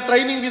പ്രശസ്തനായ ഒരു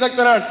ട്രെയിനിങ്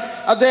വിദഗ്ധനാണ്.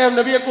 അദ്ദേഹം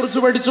നബിയെക്കുറിച്ച്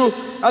പഠിച്ചു.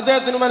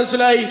 അദ്ദേഹത്തിന്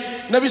മനസ്സിലായി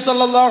നബി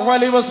സല്ലല്ലാഹു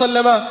അലൈഹി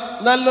വസല്ലമ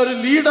നല്ലൊരു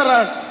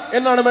ലീഡറാണ്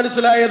എന്നാണ്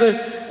മനസ്സിലായത്.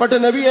 പക്ഷെ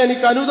നബിയെ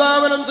എനിക്ക്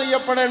അനുധാവനം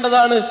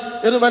ചെയ്യപ്പെടേണ്ടതാണ്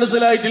എന്ന്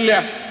മനസ്സിലായിട്ടില്ല.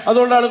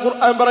 അതുകൊണ്ടാണ്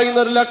ഖുർആൻ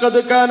പറയുന്നത്,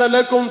 ലഖദ് കാന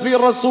ലക്കും ഫീ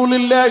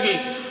റസൂലില്ലാഹി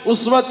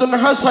ഉസ്വത്തുൻ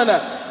ഹസന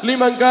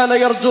ലിമൻ കാന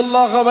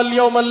യർജുല്ലാഹ വൽ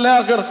യൗമൽ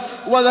ആഖിർ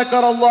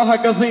വദക്കറല്ലാഹ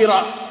കസീറ.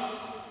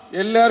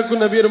 എല്ലാവർക്കും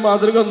നബി ഒരു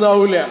മാതൃക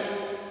ഒന്നാവൂല.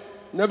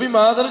 നബി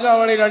മാതൃക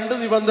ആവണേ രണ്ട്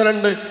നിബന്ധന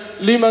ഉണ്ട്.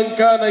 ലിമൻ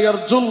കാന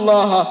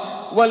യർജുല്ലാഹ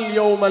വൽ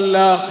യൗമൽ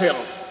ആഖിർ,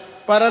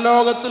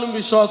 പരലോകത്തിലും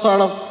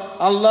വിശ്വാസമാണ്,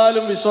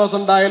 അല്ലാഹുവിലും വിശ്വാസം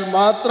ഉണ്ടായാൽ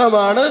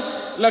മാത്രമാണ്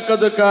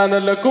ലഖദ് കാന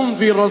ലക്കും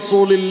ഫീ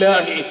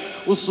റസൂലില്ലാഹി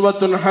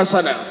ഉസ്വത്തുൻ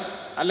ഹസന.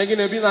 അല്ലെങ്കിൽ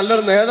നബി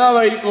നല്ലൊരു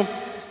നേതാവായിരിക്കും,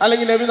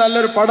 അല്ലെങ്കിൽ നബി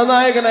നല്ലൊരു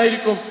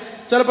പടനായകനായിരിക്കും,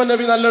 ചിലപ്പോൾ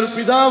നബി നല്ലൊരു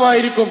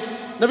പിതാവായിരിക്കും,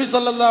 നബി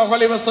സല്ലല്ലാഹു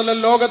അലൈഹി വസല്ലം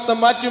ലോകത്തെ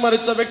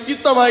മാറ്റിമറിച്ച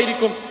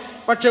വ്യക്തിത്വമായിരിക്കും.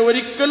 പക്ഷെ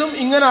ഒരിക്കലും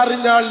ഇങ്ങനെ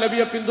അറിഞ്ഞാൽ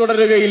നബിയെ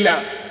പിന്തുടരുകയില്ല.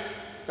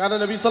 കാരണം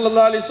നബി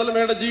സല്ലല്ലാഹു അലൈഹി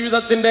വസല്ലമയുടെ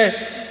ജീവിതത്തിന്റെ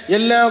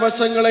എല്ലാ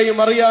വശങ്ങളെയും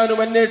അറിയാനും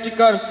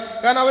അന്വേഷിക്കാനും,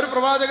 കാരണം അവർ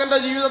പ്രവാചകന്റെ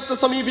ജീവിതത്തെ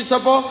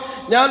സമീപിച്ചപ്പോൾ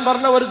ഞാൻ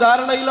പറഞ്ഞ ഒരു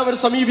ധാരണയിൽ അവർ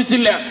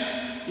സമീപിച്ചില്ല.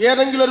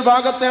 ഏതെങ്കിലും ഒരു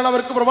ഭാഗത്താണ്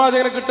അവർക്ക്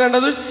പ്രവാചകനെ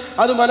കിട്ടേണ്ടത്,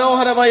 അത്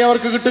മനോഹരമായി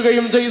അവർക്ക്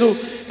കിട്ടുകയും ചെയ്തു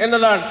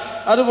എന്നതാണ്.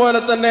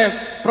 അതുപോലെ തന്നെ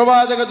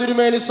പ്രവാചക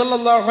തിരുമേനി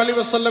സല്ലല്ലാഹു അലൈഹി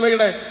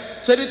വസല്ലമയുടെ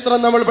ചരിത്രം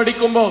നമ്മൾ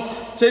പഠിക്കുമ്പോൾ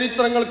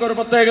ചരിത്രങ്ങൾക്ക് ഒരു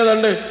പ്രത്യേകത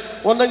ഉണ്ട്.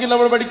 ഒന്നെങ്കിൽ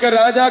നമ്മൾ പഠിക്കുക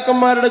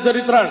രാജാക്കന്മാരുടെ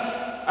ചരിത്രമാണ്,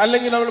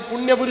 അല്ലെങ്കിൽ നമ്മൾ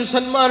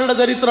പുണ്യപുരുഷന്മാരുടെ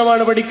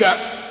ചരിത്രമാണ് പഠിക്കുക.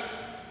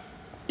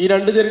 ഈ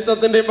രണ്ട്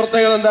ചരിത്രത്തിന്റെ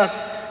പ്രത്യേകത എന്താ?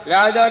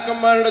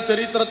 രാജാക്കന്മാരുടെ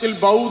ചരിത്രത്തിൽ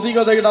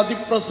ഭൗതികതയുടെ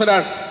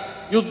അതിപ്രസരാണ്.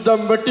 യുദ്ധം,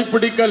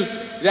 വെട്ടിപ്പിടിക്കൽ,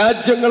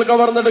 രാജ്യങ്ങൾ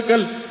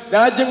കവർന്നെടുക്കൽ,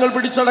 രാജ്യങ്ങൾ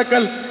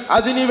പിടിച്ചടക്കൽ,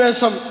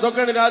 അധിനിവേശം,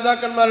 ഇതൊക്കെയാണ്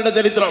രാജാക്കന്മാരുടെ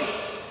ചരിത്രം.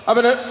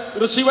 അവര്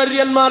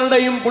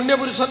ഋഷിവര്യന്മാരുടെയും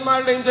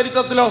പുണ്യപുരുഷന്മാരുടെയും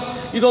ചരിത്രത്തിലോ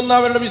ഇതൊന്നും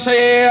അവരുടെ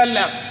വിഷയേ അല്ല.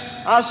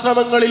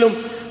 ആശ്രമങ്ങളിലും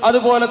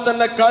അതുപോലെ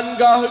തന്നെ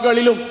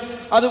ഖാൻഗാഹുകളിലും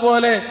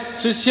അതുപോലെ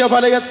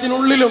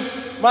ശിഷ്യഫലയത്തിനുള്ളിലും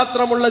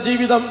മാത്രമുള്ള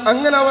ജീവിതം,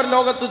 അങ്ങനെ അവർ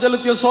ലോകത്ത്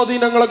ചെലുത്തിയ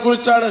സ്വാധീനങ്ങളെ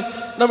കുറിച്ചാണ്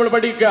നമ്മൾ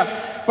പഠിക്കുക.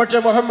 പക്ഷെ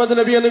മുഹമ്മദ്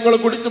നബിയെ നിങ്ങൾ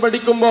കുറിച്ച്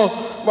പഠിക്കുമ്പോൾ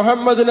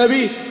മുഹമ്മദ്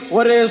നബി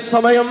ഒരേ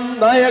സമയം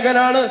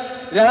നായകനാണ്,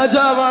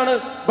 രാജാവാണ്,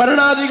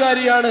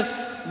 ഭരണാധികാരിയാണ്,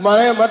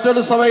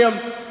 മറ്റൊരു സമയം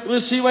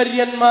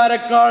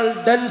ഋഷിവര്യന്മാരെക്കാൾ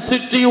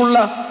ഡെൻസിറ്റിയുള്ള,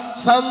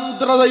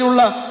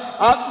 സാന്ദ്രതയുള്ള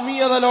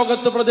ആത്മീയത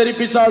ലോകത്ത്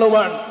പ്രചരിപ്പിച്ച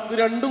ആളുമാണ്. ഇത്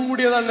രണ്ടും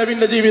കൂടിയതാണ്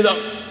നബിന്റെ ജീവിതം.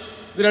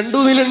 ഇത്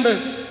രണ്ടും ഇതിലുണ്ട്.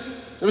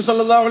 നബി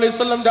സല്ലല്ലാഹു അലൈഹി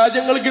വസല്ലം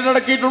രാജ്യങ്ങൾ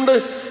കീഴടക്കിയിട്ടുണ്ട്.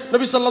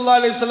 നബി സല്ലല്ലാഹു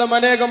അലൈഹി വസല്ലം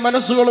അനേകം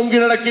മനസ്സുകളും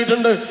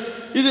കീഴടക്കിയിട്ടുണ്ട്.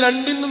 ഇത്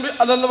രണ്ടിനും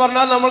അതെന്ന്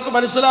പറഞ്ഞാൽ നമ്മൾക്ക്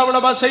മനസ്സിലാവുന്ന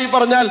ഭാഷയിൽ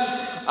പറഞ്ഞാൽ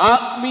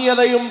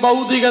ആത്മീയതയും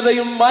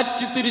ഭൗതികതയും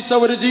മാറ്റിത്തിരിച്ച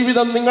ഒരു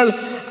ജീവിതം നിങ്ങൾ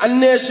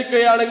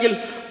അന്വേഷിക്കുകയാണെങ്കിൽ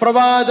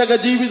പ്രവാചക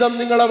ജീവിതം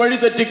നിങ്ങളെ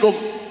വഴിതെറ്റിക്കും.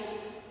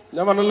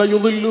 ഞാൻ പറഞ്ഞല്ലോ,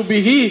 യുദില്ലു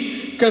ബിഹി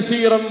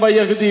കസീറൻ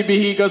വയഹ്ദി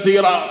ബിഹി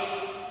കസീറ.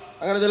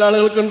 അങ്ങനെ ചില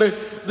ആളുകൾക്കുണ്ട്.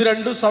 ഇത്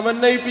രണ്ടും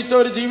സമന്വയിപ്പിച്ച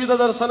ഒരു ജീവിത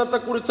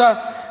ദർശനത്തെക്കുറിച്ച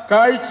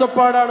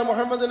കാഴ്ചപ്പാടാണ്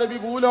മുഹമ്മദ് നബി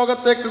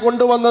ഭൂലോകത്തേക്ക്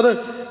കൊണ്ടുവന്നത്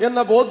എന്ന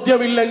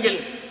ബോധ്യമില്ലെങ്കിൽ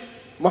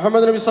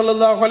മുഹമ്മദ് നബി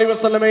സല്ലല്ലാഹു അലൈഹി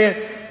വസല്ലമയെ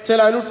ചില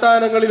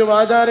അനുഷ്ഠാനങ്ങളിലും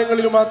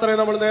ആചാരങ്ങളിലും മാത്രമേ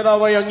നമ്മൾ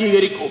നേതാവായി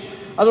അംഗീകരിക്കൂ.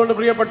 അതുകൊണ്ട്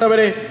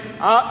പ്രിയപ്പെട്ടവരെ,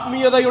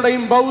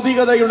 ആത്മീയതയുടെയും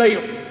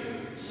ഭൗതികതയുടെയും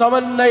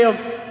സമന്വയം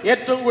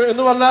ഏറ്റവും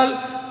എന്ന് പറഞ്ഞാൽ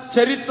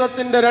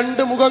ചരിത്രത്തിന്റെ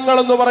രണ്ട് മുഖങ്ങൾ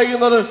എന്ന്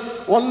പറയുന്നത്,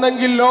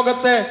 ഒന്നെങ്കിൽ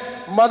ലോകത്തെ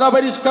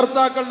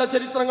മതപരിഷ്കർത്താക്കളുടെ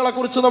ചരിത്രങ്ങളെ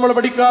കുറിച്ച് നമ്മൾ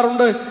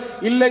പഠിക്കാറുണ്ട്,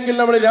 ഇല്ലെങ്കിൽ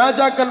നമ്മൾ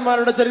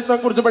രാജാക്കന്മാരുടെ ചരിത്രം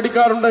കുറിച്ച്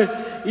പഠിക്കാറുണ്ട്.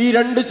 ഈ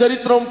രണ്ട്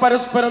ചരിത്രവും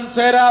പരസ്പരം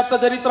ചേരാത്ത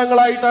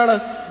ചരിത്രങ്ങളായിട്ടാണ്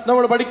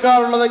നമ്മൾ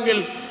പഠിക്കാറുള്ളതെങ്കിൽ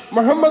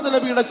മുഹമ്മദ്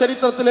നബിയുടെ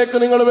ചരിത്രത്തിലേക്ക്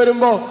നിങ്ങൾ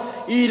വരുമ്പോൾ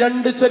ഈ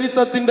രണ്ട്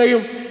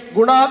ചരിത്രത്തിന്റെയും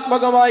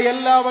ഗുണാത്മകമായ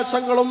എല്ലാ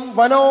വശങ്ങളും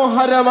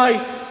മനോഹരമായി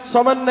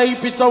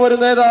സമന്വയിപ്പിച്ച ഒരു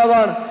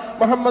നേതാവാണ്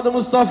മുഹമ്മദ്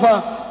മുസ്തഫ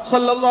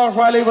സല്ലല്ലാഹു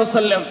അലൈഹി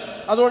വസല്ലം.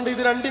 അതുകൊണ്ട്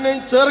ഇത് രണ്ടിനെയും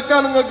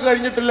ചേർക്കാൻ നിങ്ങൾക്ക്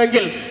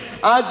കഴിഞ്ഞിട്ടില്ലെങ്കിൽ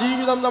ആ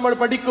ജീവിതം നമ്മൾ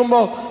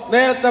പഠിക്കുമ്പോൾ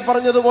നേരത്തെ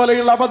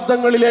പറഞ്ഞതുപോലെയുള്ള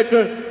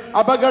അബദ്ധങ്ങളിലേക്ക്,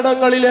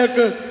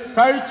 അപകടങ്ങളിലേക്ക്,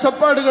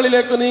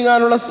 കാഴ്ചപ്പാടുകളിലേക്ക്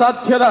നീങ്ങാനുള്ള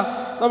സാധ്യത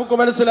നമുക്ക്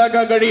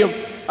മനസ്സിലാക്കാൻ കഴിയും.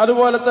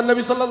 അതുപോലെ തന്നെ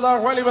നബി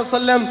സല്ലല്ലാഹു അലൈഹി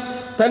വസല്ലം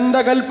തന്റെ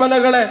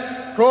കൽപ്പനകളെ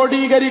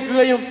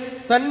ക്രോഡീകരിക്കുകയും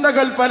തന്റെ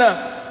കൽപ്പന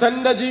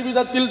തന്റെ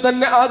ജീവിതത്തിൽ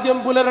തന്നെ ആദ്യം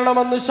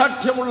പുലരണമെന്ന്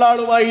സാക്ഷ്യമുള്ള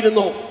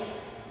ആളുമായിരുന്നു.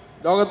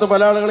 ലോകത്ത്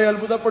പല ആളുകളെ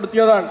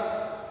അത്ഭുതപ്പെടുത്തിയതാണ്.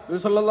 നബി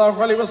സല്ലല്ലാഹു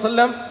അലൈഹി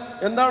വസല്ലം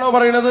എന്താണോ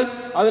പറയുന്നത്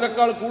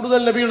അതിനേക്കാൾ കൂടുതൽ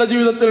നബിയുടെ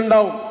ജീവിതത്തിൽ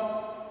ഉണ്ടാവും.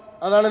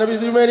 അതാണ് നബി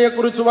തിരുമേനിയെ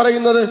കുറിച്ച്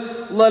പറയുന്നത്,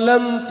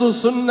 ലലംതു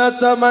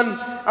സുന്നത മൻ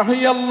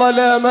അഹ്യൽ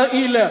ലലമ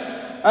ഇല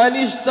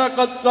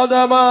അനിഷ്തഖത്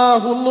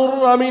ഖദമാഹു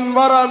നുറ മിൻ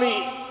വറമി.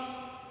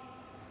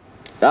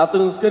 രാത്രി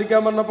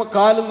നിസ്കരിക്കാൻ പറഞ്ഞപ്പോൾ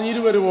കാല്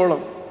നീര്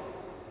വരുവോളം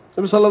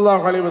നബി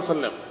സല്ലല്ലാഹു അലൈഹി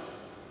വസല്ലം.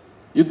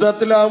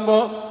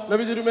 യുദ്ധത്തിലാവുമ്പോൾ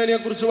നബി തിരുമേനിയെ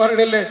കുറിച്ച്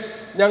പറയണില്ലേ,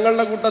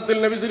 ഞങ്ങളുടെ കൂട്ടത്തിൽ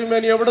നബി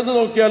തിരുമേനി എവിടെ നിന്ന്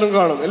നോക്കിയാലും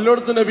കാണും,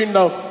 എല്ലായിടത്തും നബി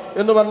ഉണ്ടാവും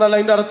എന്ന് പറഞ്ഞാൽ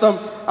അതിന്റെ അർത്ഥം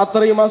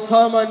അത്രയും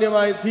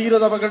അസാമാന്യമായ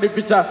ധീരത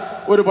പ്രകടിപ്പിച്ച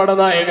ഒരു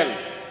പടനായകൻ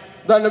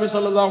ഇതാണ് നബി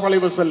സല്ലല്ലാഹു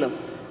അലൈഹി വസല്ലം.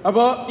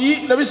 അപ്പോ ഈ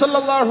നബി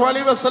സല്ലല്ലാഹു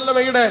അലൈഹി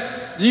വസല്ലമയുടെ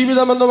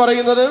ജീവിതം എന്ന്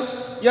പറയുന്നത്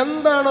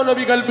എന്താണോ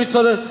നബി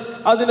കൽപ്പിച്ചത്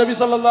അത് നബി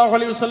സല്ലല്ലാഹു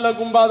അലൈഹി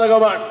വസല്ലം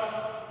ബാധകമാണ്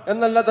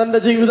എന്നല്ല, തന്റെ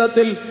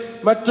ജീവിതത്തിൽ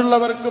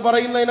മറ്റുള്ളവർക്ക്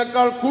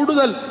പറയുന്നതിനേക്കാൾ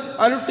കൂടുതൽ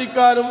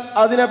അനുഷ്ഠിക്കാനും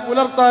അതിനെ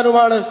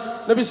പുലർത്താനുമാണ്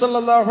നബി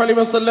സല്ലല്ലാഹു അലൈഹി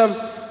വസല്ലം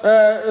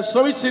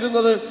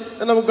ശ്രമിച്ചിരുന്നത്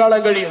എന്ന് നമുക്ക്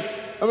കാണാൻ കഴിയും.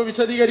 അപ്പൊ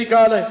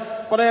വിശദീകരിക്കാതെ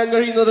പറയാൻ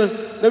കഴിയുന്നത്,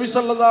 നബി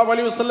സല്ലല്ലാഹു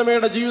അലൈഹി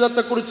വസല്ലമയുടെ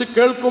ജീവിതത്തെക്കുറിച്ച്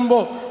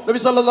കേൾക്കുമ്പോൾ, നബി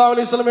സല്ലല്ലാഹു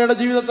അലൈഹി വസല്ലമയുടെ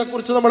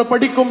ജീവിതത്തെക്കുറിച്ച് നമ്മൾ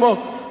പഠിക്കുമ്പോൾ,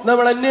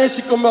 നമ്മൾ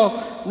അന്വേഷിക്കുമ്പോൾ,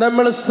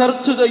 നമ്മൾ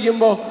സെർച്ച്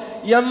ചെയ്യുമ്പോൾ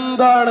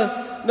എന്താണ്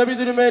നബി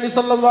തിരുമേനി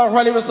സല്ലല്ലാഹു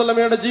അലൈഹി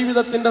വസല്ലമയുടെ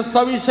ജീവിതത്തിന്റെ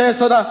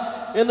സവിശേഷത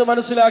എന്ന്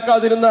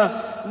മനസ്സിലാക്കാതിരുന്ന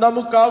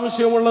നമുക്ക്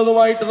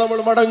ആവശ്യമുള്ളതുമായിട്ട് നമ്മൾ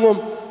മടങ്ങും.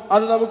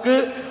 അത് നമുക്ക്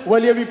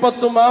വലിയ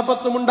വിപത്തും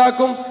ആപത്തും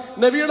ഉണ്ടാക്കും.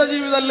 നബിയുടെ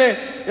ജീവിതമല്ലേ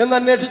എന്ന്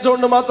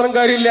അന്വേഷിച്ചുകൊണ്ട് മാത്രം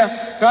കാര്യമില്ല.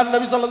 കാരണം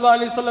നബി സല്ലല്ലാഹു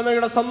അലൈഹി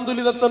വസല്ലമയുടെ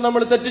സന്തുലിതത്വം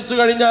നമ്മൾ തെറ്റിച്ചു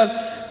കഴിഞ്ഞാൽ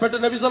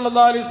നബി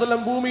സല്ലല്ലാഹു അലൈഹി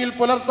വസല്ലം ഭൂമിയിൽ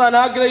പുലർത്താൻ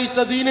ആഗ്രഹിച്ച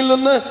ദീനിൽ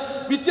നിന്ന്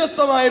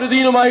വ്യത്യസ്തമായൊരു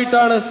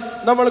ദീനുമായിട്ടാണ്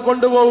നമ്മൾ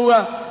കൊണ്ടുപോവുക,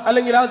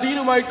 അല്ലെങ്കിൽ ആ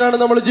ദീനുമായിട്ടാണ്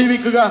നമ്മൾ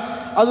ജീവിക്കുക.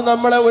 അത്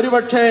നമ്മളെ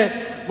ഒരുപക്ഷെ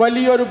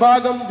വലിയൊരു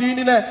ഭാഗം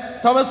ദീനിനെ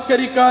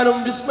തമസ്കരിക്കാനും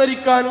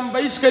വിസ്മരിക്കാനും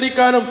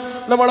ബഹിഷ്കരിക്കാനും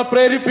നമ്മളെ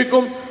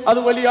പ്രേരിപ്പിക്കും. അത്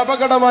വലിയ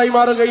അപകടമായി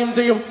മാറുകയും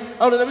ചെയ്യും.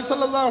 അവിടെ നബി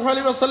സല്ലല്ലാഹു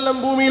അലൈഹി വസല്ലം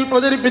ഭൂമിയിൽ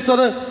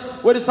പ്രചരിപ്പിച്ചത്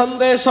ഒരു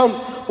സന്ദേശം,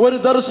 ഒരു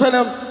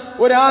ദർശനം,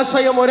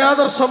 ഒരാശയം,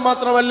 ഒരാദർശം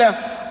മാത്രമല്ല,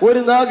 ഒരു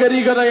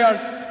നാഗരികതയാണ്.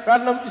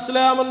 കാരണം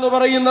ഇസ്ലാം എന്ന്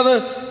പറയുന്നത്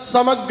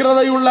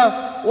സമഗ്രതയുള്ള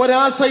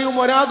ഒരാശയവും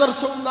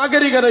ഒരാദർശവും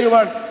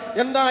നാഗരികതയുമാണ്.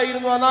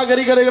 എന്തായിരുന്നു ആ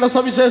നാഗരികതയുടെ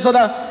സവിശേഷത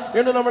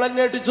എന്ന് നമ്മൾ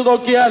അന്വേഷിച്ചു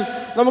നോക്കിയാൽ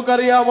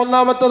നമുക്കറിയാം.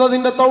 ഒന്നാമത്തത്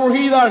അതിന്റെ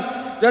തൗഹീദാണ്,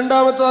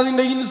 രണ്ടാമത്തത്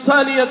അതിന്റെ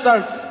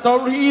ഇൻസാനിയത്താണ്.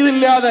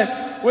 തൗഹീദില്ലാതെ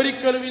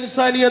ഒരിക്കലും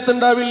ഇൻസാനിയത്ത്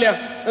ഉണ്ടാവില്ല.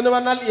 എന്ന്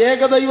പറഞ്ഞാൽ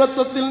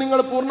ഏകദൈവത്വത്തിൽ നിങ്ങൾ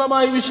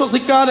പൂർണ്ണമായി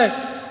വിശ്വസിക്കാതെ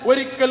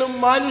ഒരിക്കലും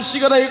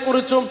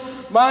മാനുഷികതയെക്കുറിച്ചും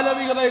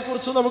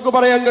മാനവികതയെക്കുറിച്ചും നമുക്ക്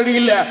പറയാൻ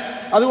കഴിയില്ല.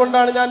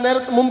 അതുകൊണ്ടാണ് ഞാൻ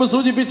നേരത്തെ മുമ്പ്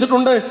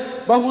സൂചിപ്പിച്ചിട്ടുണ്ട്,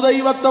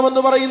 ബഹുദൈവത്വം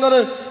എന്ന് പറയുന്നത്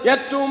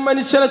ഏറ്റവും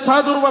മനുഷ്യരെ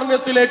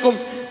ചാതുർവർണ്ണയത്തിലേക്കും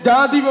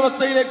ജാതി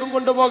വ്യവസ്ഥയിലേക്കും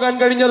കൊണ്ടുപോകാൻ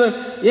കഴിഞ്ഞത്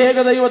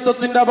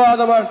ഏകദൈവത്വത്തിന്റെ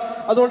അപാതമാണ്.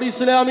 അതുകൊണ്ട്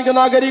ഇസ്ലാമിക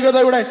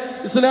നാഗരികതയുടെ,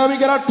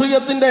 ഇസ്ലാമിക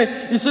രാഷ്ട്രീയത്തിന്റെ,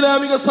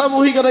 ഇസ്ലാമിക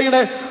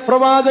സാമൂഹികതയുടെ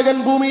പ്രവാചകൻ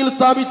ഭൂമിയിൽ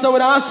സ്ഥാപിച്ച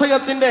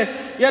ഒരാശയത്തിന്റെ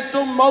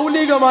ഏറ്റവും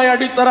മൗലികമായ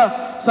അടിത്തറ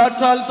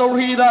സാക്ഷാൽ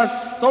തൗഹീദാണ്.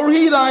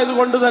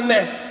 തൗഹീദായതുകൊണ്ട്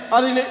തന്നെ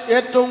അതിന്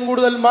ഏറ്റവും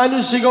കൂടുതൽ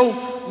മാനുഷികവും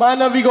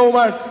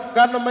മാനവികവുമാണ്.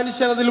 കാരണം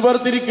മനുഷ്യൻ അതിൽ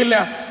വേർതിരിക്കില്ല.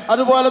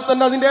 അതുപോലെ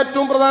തന്നെ അതിന്റെ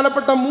ഏറ്റവും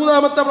പ്രധാനപ്പെട്ട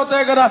മൂന്നാമത്തെ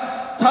പ്രത്യേകത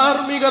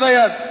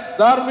ധാർമ്മികതയാണ്.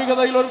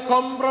 ധാർമ്മികതയിൽ ഒരു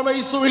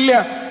കോംപ്രമൈസും ഇല്ല.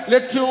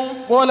 ലക്ഷ്യവും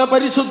പോലെ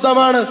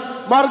പരിശുദ്ധമാണ്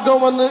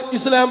മാർഗവുമെന്ന്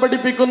ഇസ്ലാം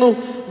പഠിപ്പിക്കുന്നു.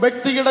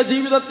 വ്യക്തിയുടെ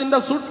ജീവിതത്തിന്റെ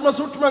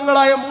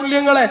സൂക്ഷ്മങ്ങളായ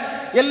മൂല്യങ്ങളെ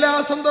എല്ലാ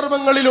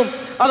സന്ദർഭങ്ങളിലും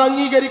അത്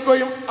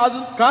അംഗീകരിക്കുകയും അത്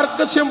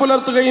കാർക്കശ്യം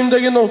പുലർത്തുകയും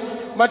ചെയ്യുന്നു.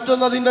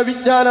 മറ്റൊന്ന് അതിന്റെ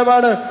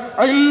വിജ്ഞാനമാണ്,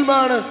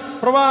 ഇൽമാണ്.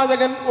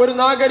 പ്രവാചകൻ ഒരു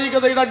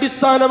നാഗരികതയുടെ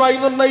അടിസ്ഥാനമായി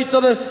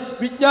നിർണയിച്ചത്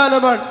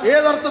വിജ്ഞാനമാണ്.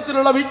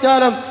 ഏതർത്ഥത്തിലുള്ള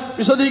വിജ്ഞാനം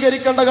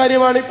വിശദീകരിക്കേണ്ട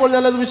കാര്യമാണ്. ഇപ്പോൾ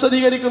ഞാനത്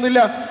വിശദീകരിക്കുന്നില്ല.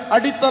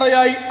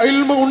 അടിത്തറയായി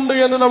ഇൽമ് ഉണ്ട്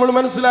എന്ന് നമ്മൾ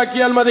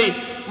മനസ്സിലാക്കിയാൽ മതി.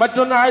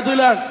 മറ്റൊന്ന്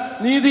അദ്ലാണ്,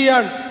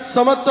 നീതിയാണ്,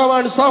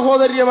 സമത്വമാണ്,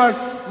 സാഹോദര്യമാണ്,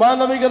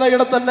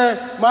 മാനവികതയുടെ തന്നെ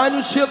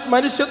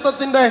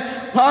മനുഷ്യത്വത്തിന്റെ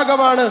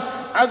ഭാഗമാണ്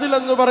അദ്ൽ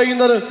എന്ന്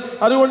പറയുന്നത്.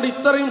 അതുകൊണ്ട്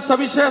ഇത്രയും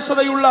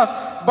സവിശേഷതയുള്ള,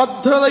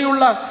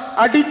 ഭദ്രതയുള്ള,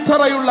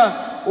 അടിത്തറയുള്ള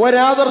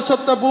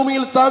ഒരാദർശത്തെ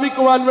ഭൂമിയിൽ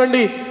സ്ഥാപിക്കുവാൻ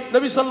വേണ്ടി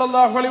നബി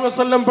സല്ലല്ലാഹു അലൈഹി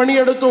വസല്ലം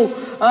പണിയെടുത്തു.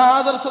 ആ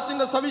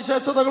ആദർശത്തിന്റെ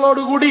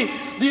സവിശേഷതകളോടുകൂടി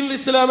ദീനുൽ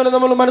ഇസ്ലാമിനെ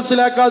നമ്മൾ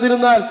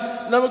മനസ്സിലാക്കാതിരുന്നാൽ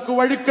നമുക്ക്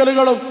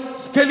വഴുക്കലുകളും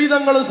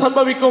സ്ഖലിതങ്ങളും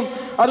സംഭവിക്കും.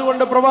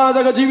 അതുകൊണ്ട്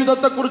പ്രവാചക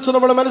ജീവിതത്തെക്കുറിച്ച്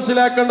നമ്മൾ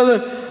മനസ്സിലാക്കേണ്ടത്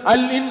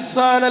അൽ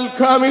ഇൻസാൻ അൽ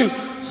കാമിൽ,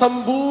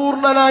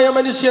 സമ്പൂർണനായ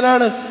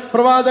മനുഷ്യനാണ്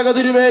പ്രവാചക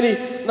തിരുമേനി.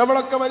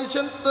 നമ്മളൊക്കെ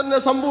മനുഷ്യന്റെ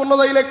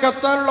സമ്പൂർണതയിലേക്ക്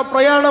എത്താനുള്ള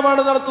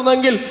പ്രയാണമാണ്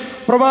നടത്തുന്നതെങ്കിൽ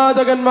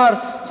പ്രവാചകന്മാർ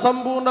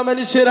സമ്പൂർണ്ണ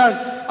മനുഷ്യരാണ്.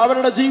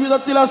 അവരുടെ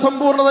ജീവിതത്തിൽ ആ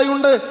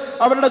സമ്പൂർണതയുണ്ട്,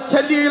 അവരുടെ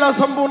ചര്യയിൽ ആ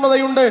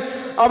സമ്പൂർണതയുണ്ട്,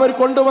 അവർ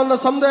കൊണ്ടുവന്ന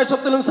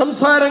സന്ദേശത്തിലും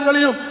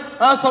സംസാരങ്ങളിലും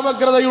ആ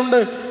സമഗ്രതയുണ്ട്.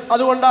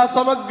 അതുകൊണ്ട് ആ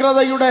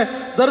സമഗ്രതയുടെ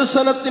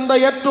ദർശനത്തിന്റെ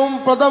ഏറ്റവും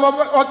പ്രഥമ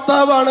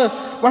വക്താവാണ്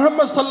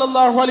മുഹമ്മദ്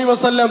സല്ലല്ലാഹു അലൈഹി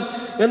വസല്ലം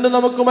എന്ന്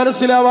നമുക്ക്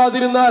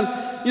മനസ്സിലാവാതിരുന്നാൽ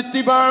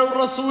ഇത്തിബാഉ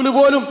റസൂൽ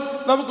പോലും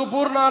നമുക്ക്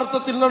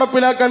പൂർണ്ണാർത്ഥത്തിൽ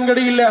നടപ്പിലാക്കാൻ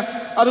കഴിയില്ല.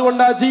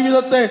 അതുകൊണ്ട്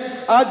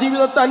ആ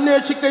ജീവിതത്തെ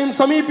അന്വേഷിക്കുകയും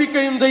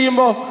സമീപിക്കുകയും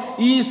ചെയ്യുമ്പോൾ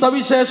ഈ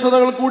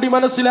സവിശേഷതകൾ കൂടി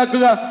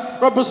മനസ്സിലാക്കുക.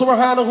 റബ്ബ്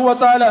സുബ്ഹാനഹു വ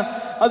തആല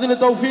അതിന്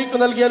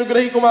തൗഫീഖ് നൽകി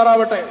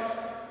അനുഗ്രഹിക്കുമാറാവട്ടെ.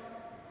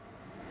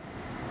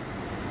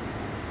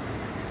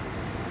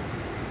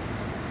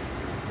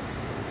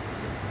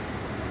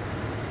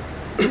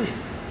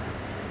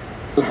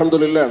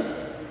 അൽഹംദുലില്ലാഹ്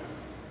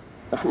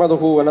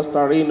നഹ്മദുഹു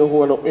വനസ്തഈനുഹു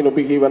വനുഅ്മിനു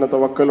ബിഹി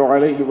വനതവക്കലു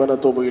അലൈഹി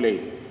വനതൂബു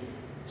ഇലൈഹി.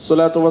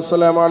 സ്വലാത്തു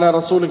വസ്സലാമു അലാ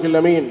റസൂലിഹിൽ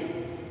അമീൻ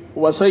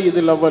وسيد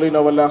الأولين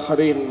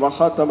والآخرين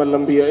وخاتم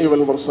الأنبياء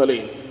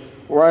والمرسلين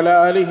وعلى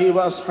آله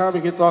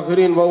وأصحابه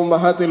الطاهرين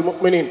وأمهات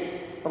المؤمنين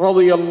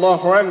رضي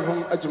الله عنهم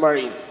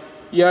أجمعين.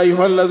 يا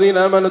أيها الذين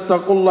آمنوا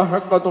اتقوا الله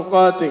حق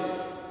تقاته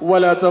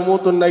ولا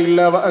تموتن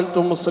إلا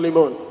وأنتم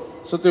مسلمون.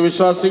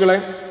 സത്യവിശ്വാസികളെ,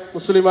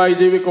 മുസ്ലിമായി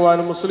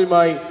ജീവിക്കുവാനും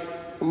മുസ്ലിമായി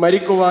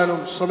മരിക്കുവാനും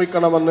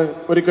ശ്രമിക്കണമെന്ന്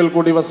ഒരിക്കൽ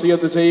കൂടി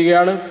വസിയത്ത്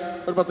ചെയ്യുകയാണ്.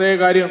 ഒരു പ്രത്യേക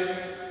കാര്യം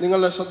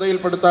നിങ്ങളുടെ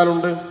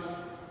ശ്രദ്ധയിൽപ്പെടുത്താനുണ്ട്.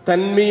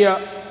 തൻമിയ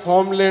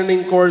ഹോം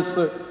ലേണിംഗ്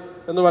കോഴ്സ്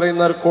എന്ന്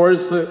പറയുന്ന ഒരു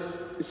കോഴ്സ്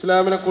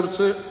ഇസ്ലാമിനെ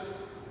കുറിച്ച്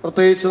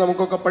പ്രത്യേകിച്ച്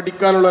നമുക്കൊക്കെ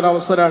പഠിക്കാനുള്ളൊരു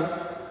അവസരമാണ്.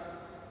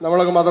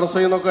 നമ്മളൊക്കെ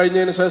മദ്രസയിൽ നിന്നൊക്കെ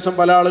കഴിഞ്ഞതിന് ശേഷം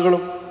പല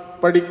ആളുകളും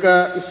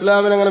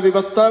ഇസ്ലാമിനെ അങ്ങനെ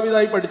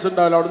വിഭക്താവിതായി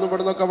പഠിച്ചിട്ടുണ്ടാവില്ല. അവിടുന്ന്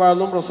ഇവിടുന്നൊക്കെ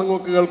വാഴും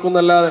പ്രസംഗമൊക്കെ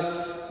കേൾക്കുന്നല്ലാതെ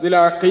ഇതിൽ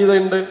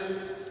അഖീദയുണ്ട്,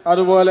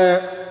 അതുപോലെ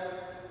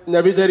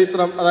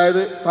നബിചരിത്രം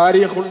അതായത്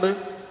താരീഖുണ്ട്,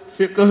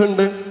 ഫിഖ്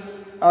ഉണ്ട്,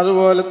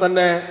 അതുപോലെ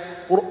തന്നെ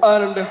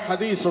ഖുർആനുണ്ട്,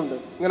 ഹദീസുണ്ട്.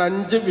 ഇങ്ങനെ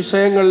 5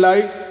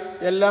 വിഷയങ്ങളിലായി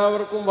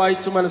എല്ലാവർക്കും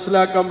വായിച്ച്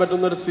മനസ്സിലാക്കാൻ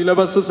പറ്റുന്ന ഒരു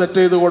സിലബസ് സെറ്റ്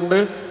ചെയ്തുകൊണ്ട്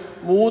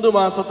 3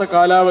 മാസത്തെ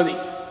കാലാവധി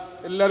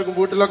എല്ലാവർക്കും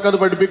വീട്ടിലൊക്കെ അത്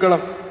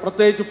പഠിപ്പിക്കണം.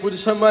 പ്രത്യേകിച്ച്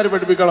പുരുഷന്മാർ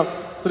പഠിപ്പിക്കണം.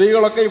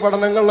 സ്ത്രീകളൊക്കെ ഈ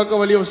പഠനങ്ങളിലൊക്കെ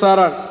വലിയ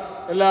ഉഷാറാണ്.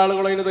 എല്ലാ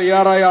ആളുകളും അതിന്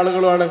തയ്യാറായ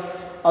ആളുകളുമാണ്.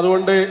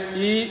 അതുകൊണ്ട്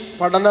ഈ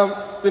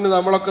പഠനത്തിന്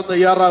നമ്മളൊക്കെ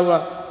തയ്യാറാവുക,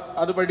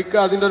 അത് പഠിക്കുക.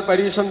 അതിൻ്റെ ഒരു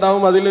പരീക്ഷ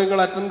ഉണ്ടാവും, അതിൽ നിങ്ങൾ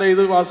അറ്റൻഡ്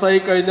ചെയ്ത് പാസ്സായി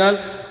കഴിഞ്ഞാൽ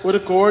ഒരു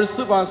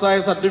കോഴ്സ് പാസ്സായ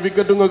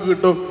സർട്ടിഫിക്കറ്റും നിങ്ങൾക്ക്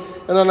കിട്ടും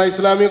എന്നാണ്.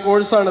 ഇസ്ലാമിക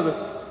കോഴ്സാണിത്.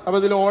 അപ്പോൾ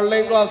ഇതിൽ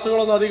ഓൺലൈൻ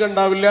ക്ലാസ്സുകളൊന്നും അധികം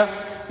ഉണ്ടാവില്ല.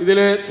 ഇതിൽ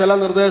ചില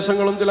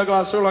നിർദ്ദേശങ്ങളും ചില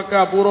ക്ലാസ്സുകളൊക്കെ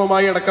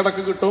അപൂർവമായി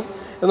ഇടക്കിടക്ക് കിട്ടും.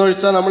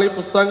 എന്നൊഴിച്ചാൽ നമ്മൾ ഈ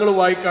പുസ്തകങ്ങൾ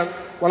വായിക്കാൻ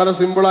വളരെ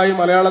സിമ്പിളായി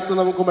മലയാളത്തിൽ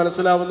നമുക്ക്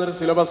മനസ്സിലാവുന്നൊരു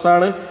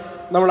സിലബസാണ്.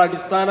 നമ്മൾ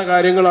അടിസ്ഥാന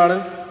കാര്യങ്ങളാണ്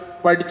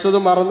പഠിച്ചത്.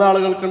 മറന്ന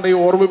ആളുകൾക്കുണ്ടെങ്കിൽ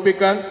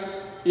ഓർമ്മിപ്പിക്കാൻ,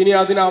 ഇനി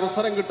അതിന്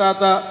അവസരം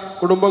കിട്ടാത്ത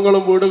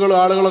കുടുംബങ്ങളും വീടുകളും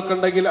ആളുകളൊക്കെ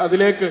ഉണ്ടെങ്കിൽ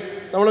അതിലേക്ക്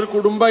നമ്മളൊരു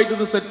കുടുംബമായിട്ട്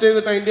ഇത് സെറ്റ് ചെയ്ത്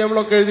ടൈം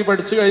ടേബിളൊക്കെ എഴുതി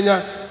പഠിച്ചു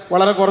കഴിഞ്ഞാൽ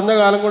വളരെ കുറഞ്ഞ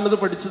കാലം കൊണ്ട് ഇത്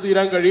പഠിച്ചു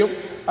തീരാൻ കഴിയും.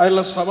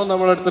 അതിനുള്ള ശ്രമം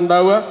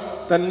നമ്മളെടുത്തുണ്ടാവുക.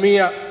 തന്മിയ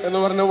എന്ന്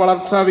പറഞ്ഞ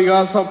വളർച്ച,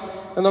 വികാസം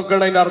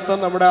എന്നൊക്കെയാണ് അതിൻ്റെ അർത്ഥം.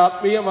 നമ്മുടെ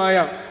ആത്മീയമായ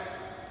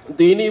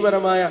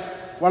ദീനീപരമായ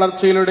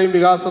വളർച്ചയിലൂടെയും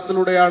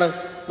വികാസത്തിലൂടെയാണ്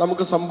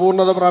നമുക്ക്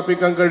സമ്പൂർണ്ണത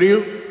പ്രാപിക്കാൻ കഴിയൂ.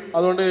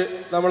 അതുകൊണ്ട്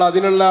നമ്മൾ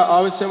അതിനുള്ള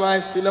ആവശ്യമായ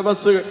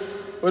സിലബസ്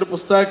ഒരു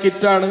പുസ്തക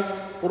കിറ്റാണ്.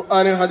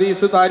 ഖുർആൻ,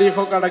 ഹദീസ്,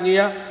 താരീഖൊക്കെ അടങ്ങിയ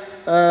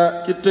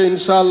കിറ്റ്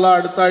ഇൻഷാ അല്ലാഹ്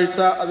അടുത്ത ആഴ്ച,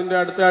 അതിൻ്റെ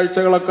അടുത്ത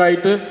ആഴ്ചകളൊക്കെ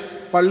ആയിട്ട്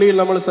പള്ളിയിൽ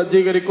നമ്മൾ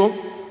സജ്ജീകരിക്കും.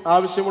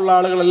 ആവശ്യമുള്ള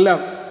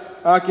ആളുകളെല്ലാം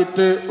ആ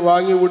കിറ്റ്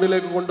വാങ്ങി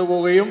വീട്ടിലേക്ക്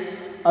കൊണ്ടുപോവുകയും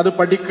അത്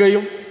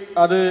പഠിക്കുകയും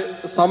അത്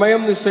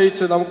സമയം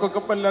നിശ്ചയിച്ച്, നമുക്കൊക്കെ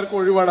ഇപ്പം എല്ലാവർക്കും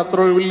ഒഴിവാണ്, അത്ര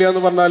ഒഴിവില്ല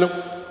എന്ന് പറഞ്ഞാലും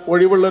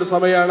ഒഴിവുള്ളൊരു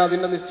സമയമാണ്.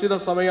 അതിൻ്റെ നിശ്ചിത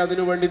സമയം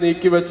അതിനുവേണ്ടി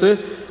നീക്കിവെച്ച്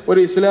ഒരു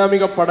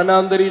ഇസ്ലാമിക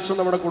പഠനാന്തരീക്ഷം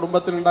നമ്മുടെ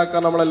കുടുംബത്തിൽ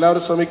ഉണ്ടാക്കാൻ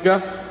നമ്മളെല്ലാവരും ശ്രമിക്കുക.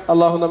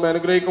 അള്ളാഹു നമ്മെ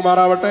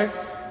അനുഗ്രഹിക്കുമാറാവട്ടെ.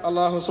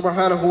 അള്ളാഹു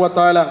സുബ്ഹാനഹു വ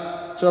തആല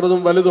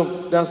ചെറുതും വലുതും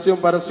രഹസ്യവും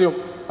പരസ്യവും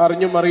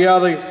അറിഞ്ഞും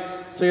അറിയാതെയും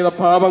ചെയ്ത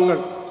പാപങ്ങൾ,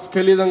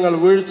 സ്ഖലിതങ്ങൾ,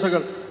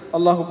 വീഴ്ചകൾ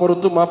അള്ളാഹു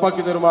പുറത്തു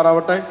മാപ്പാക്കി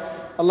തരുമാറാവട്ടെ.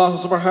 അള്ളാഹു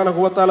സുബ്ഹാനഹു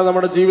വ തആല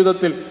നമ്മുടെ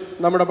ജീവിതത്തിൽ,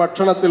 നമ്മുടെ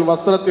ഭക്ഷണത്തിൽ,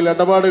 വസ്ത്രത്തിൽ,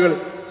 ഇടപാടുകൾ,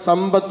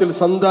 സമ്പത്തിൽ,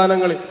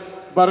 സന്താനങ്ങളിൽ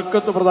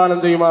ബർക്കത്ത് പ്രദാനം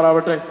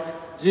ചെയ്യുമാറാവട്ടെ.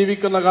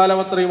 ജീവിക്കുന്ന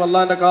കാലമത്രയും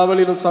അള്ളാഹിൻ്റെ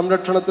കാവലിലും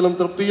സംരക്ഷണത്തിലും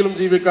തൃപ്തിയിലും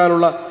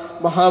ജീവിക്കാനുള്ള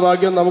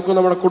മഹാഭാഗ്യം നമുക്കും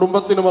നമ്മുടെ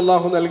കുടുംബത്തിനും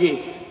അള്ളാഹു നൽകി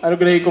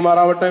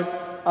അനുഗ്രഹിക്കുമാറാവട്ടെ.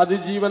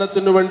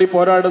 അതിജീവനത്തിനു വേണ്ടി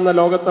പോരാടുന്ന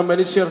ലോകത്തെ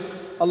മനുഷ്യർ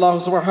അള്ളാഹു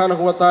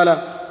സുബ്ഹാനഹു വ തആല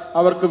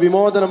അവർക്ക്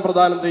വിമോചനം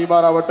പ്രദാനം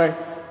ചെയ്യുമാറാവട്ടെ.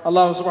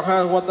 അള്ളാഹു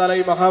സുബ്ഹാനഹു വ തആല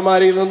ഈ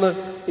മഹാമാരിയിൽ നിന്ന്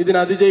ഇതിനെ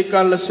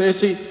അതിജയിക്കാനുള്ള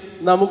ശേഷി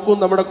നമുക്കും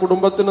നമ്മുടെ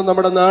കുടുംബത്തിനും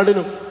നമ്മുടെ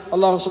നാടിനും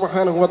അള്ളാഹു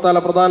സുബ്ഹാനഹു വ തആല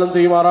പ്രദാനം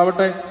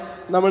ചെയ്യുമാറാവട്ടെ.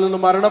 നമ്മളിൽ നിന്ന്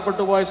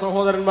മരണപ്പെട്ടു പോയ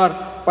സഹോദരന്മാർ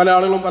പല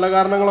ആളുകളും പല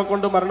കാരണങ്ങളെ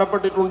കൊണ്ട്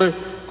മരണപ്പെട്ടിട്ടുണ്ട്.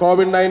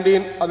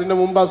 COVID-19, അതിൻ്റെ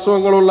മുമ്പ്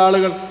അസുഖങ്ങളുള്ള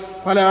ആളുകൾ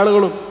പല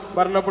ആളുകളും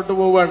മരണപ്പെട്ടു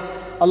പോവുകയാൻ.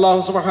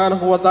 അള്ളാഹു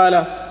സുബ്ഹാനഹു വ തആല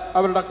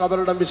അവരുടെ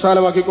ഖബറിടം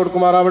വിശാലമാക്കി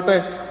കൊടുക്കുമാറാവട്ടെ.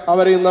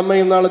 അവരെയും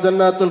നമ്മയും നാളെ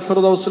ജന്നാത്തുൽ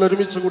ഫിർദൗസിൽ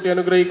ഒരുമിച്ച് കൂട്ടി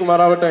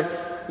അനുഗ്രഹിക്കുമാറാവട്ടെ.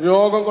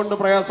 രോഗം കൊണ്ട്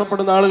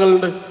പ്രയാസപ്പെടുന്ന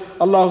ആളുകളുണ്ട്.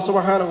 അള്ളാഹു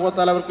സുബ്ഹാനഹു വ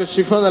തആല അവർക്ക്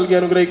ശിഫ നൽകി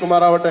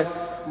അനുഗ്രഹിക്കുമാറാവട്ടെ.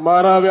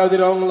 മാറാവ്യാധി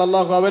രോഗങ്ങൾ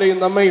അള്ളാഹു അവരെയും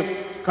നമ്മയും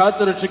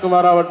കാത്തു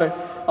രക്ഷിക്കുമാറാവട്ടെ.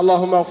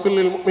 اللهم اغفر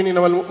للمؤمنين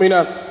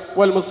والمؤمنات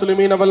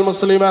والمسلمين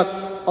والمسلمات.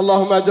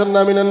 اللهم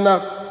اجرنا من النار.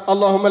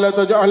 اللهم لا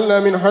تجعلنا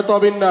من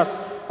حطب النار.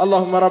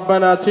 اللهم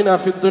ربنا اتنا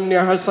في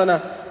الدنيا حسنة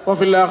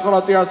وفي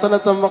الآخرة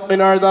حسنة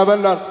وقنا عذاب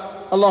النار.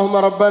 اللهم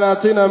ربنا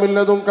اتنا من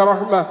لدنك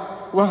رحمة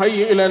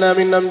وهيئ لنا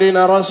من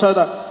أمرنا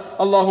رشدا.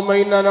 اللهم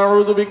إنا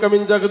نعوذ بك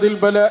من جهد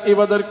البلاء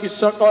ودرك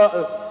الشقاء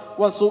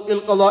وسوء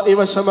القضاء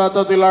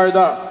وشماتة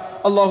الأعداء.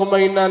 اللهم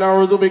إنا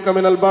نعوذ بك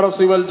من البرص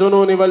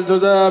والجنون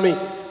والجذام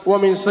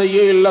ومن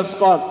سيء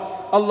الأسقام.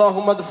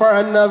 اللهم ادفع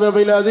عنا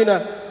ببلادنا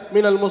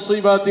من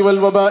المصيبات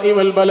والوباء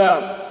والبلاء.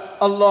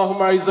 اللهم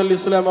أعز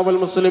الإسلام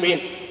والمسلمين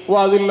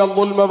وأذل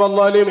الظلم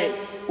والظالمين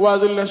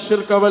وأذل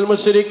الشرك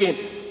والمشركين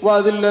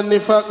وأذل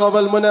النفاق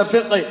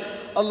والمنافقين.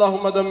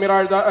 اللهم دمر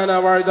أعداءنا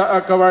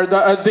وأعداءك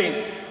وأعداء الدين.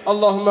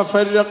 اللهم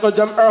فرق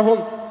جمعهم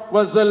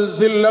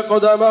وزلزل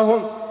قدمهم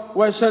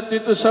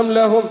وشتت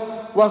شملهم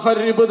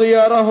وخرب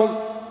ديارهم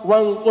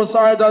وانقص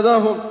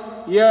عددهم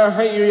يا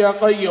حي يا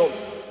قيوم.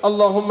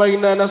 اللهم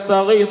إنا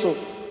نستغيث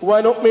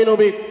ونؤمن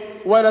بك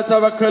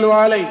ونتوكل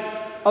عليك.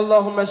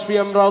 اللهم اشف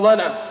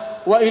أمراضنا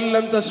وإن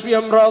لم تشف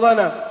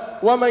أمراضنا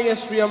ومن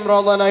يشفي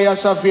أمراضنا يا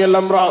شافي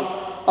الأمراض.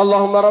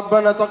 اللهم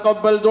ربنا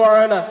تقبل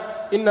دعانا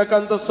إنك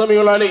أنت السميع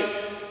العليم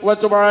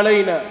وتب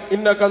علينا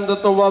إنك أنت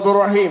التواب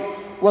الرحيم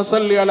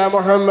وصل على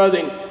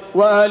محمد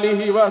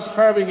وآله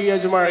وأصحابه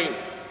أجمعين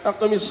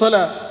أقم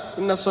الصلاة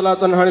إن الصلاة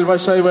تنهى عن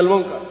الفحشاء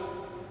والمنكر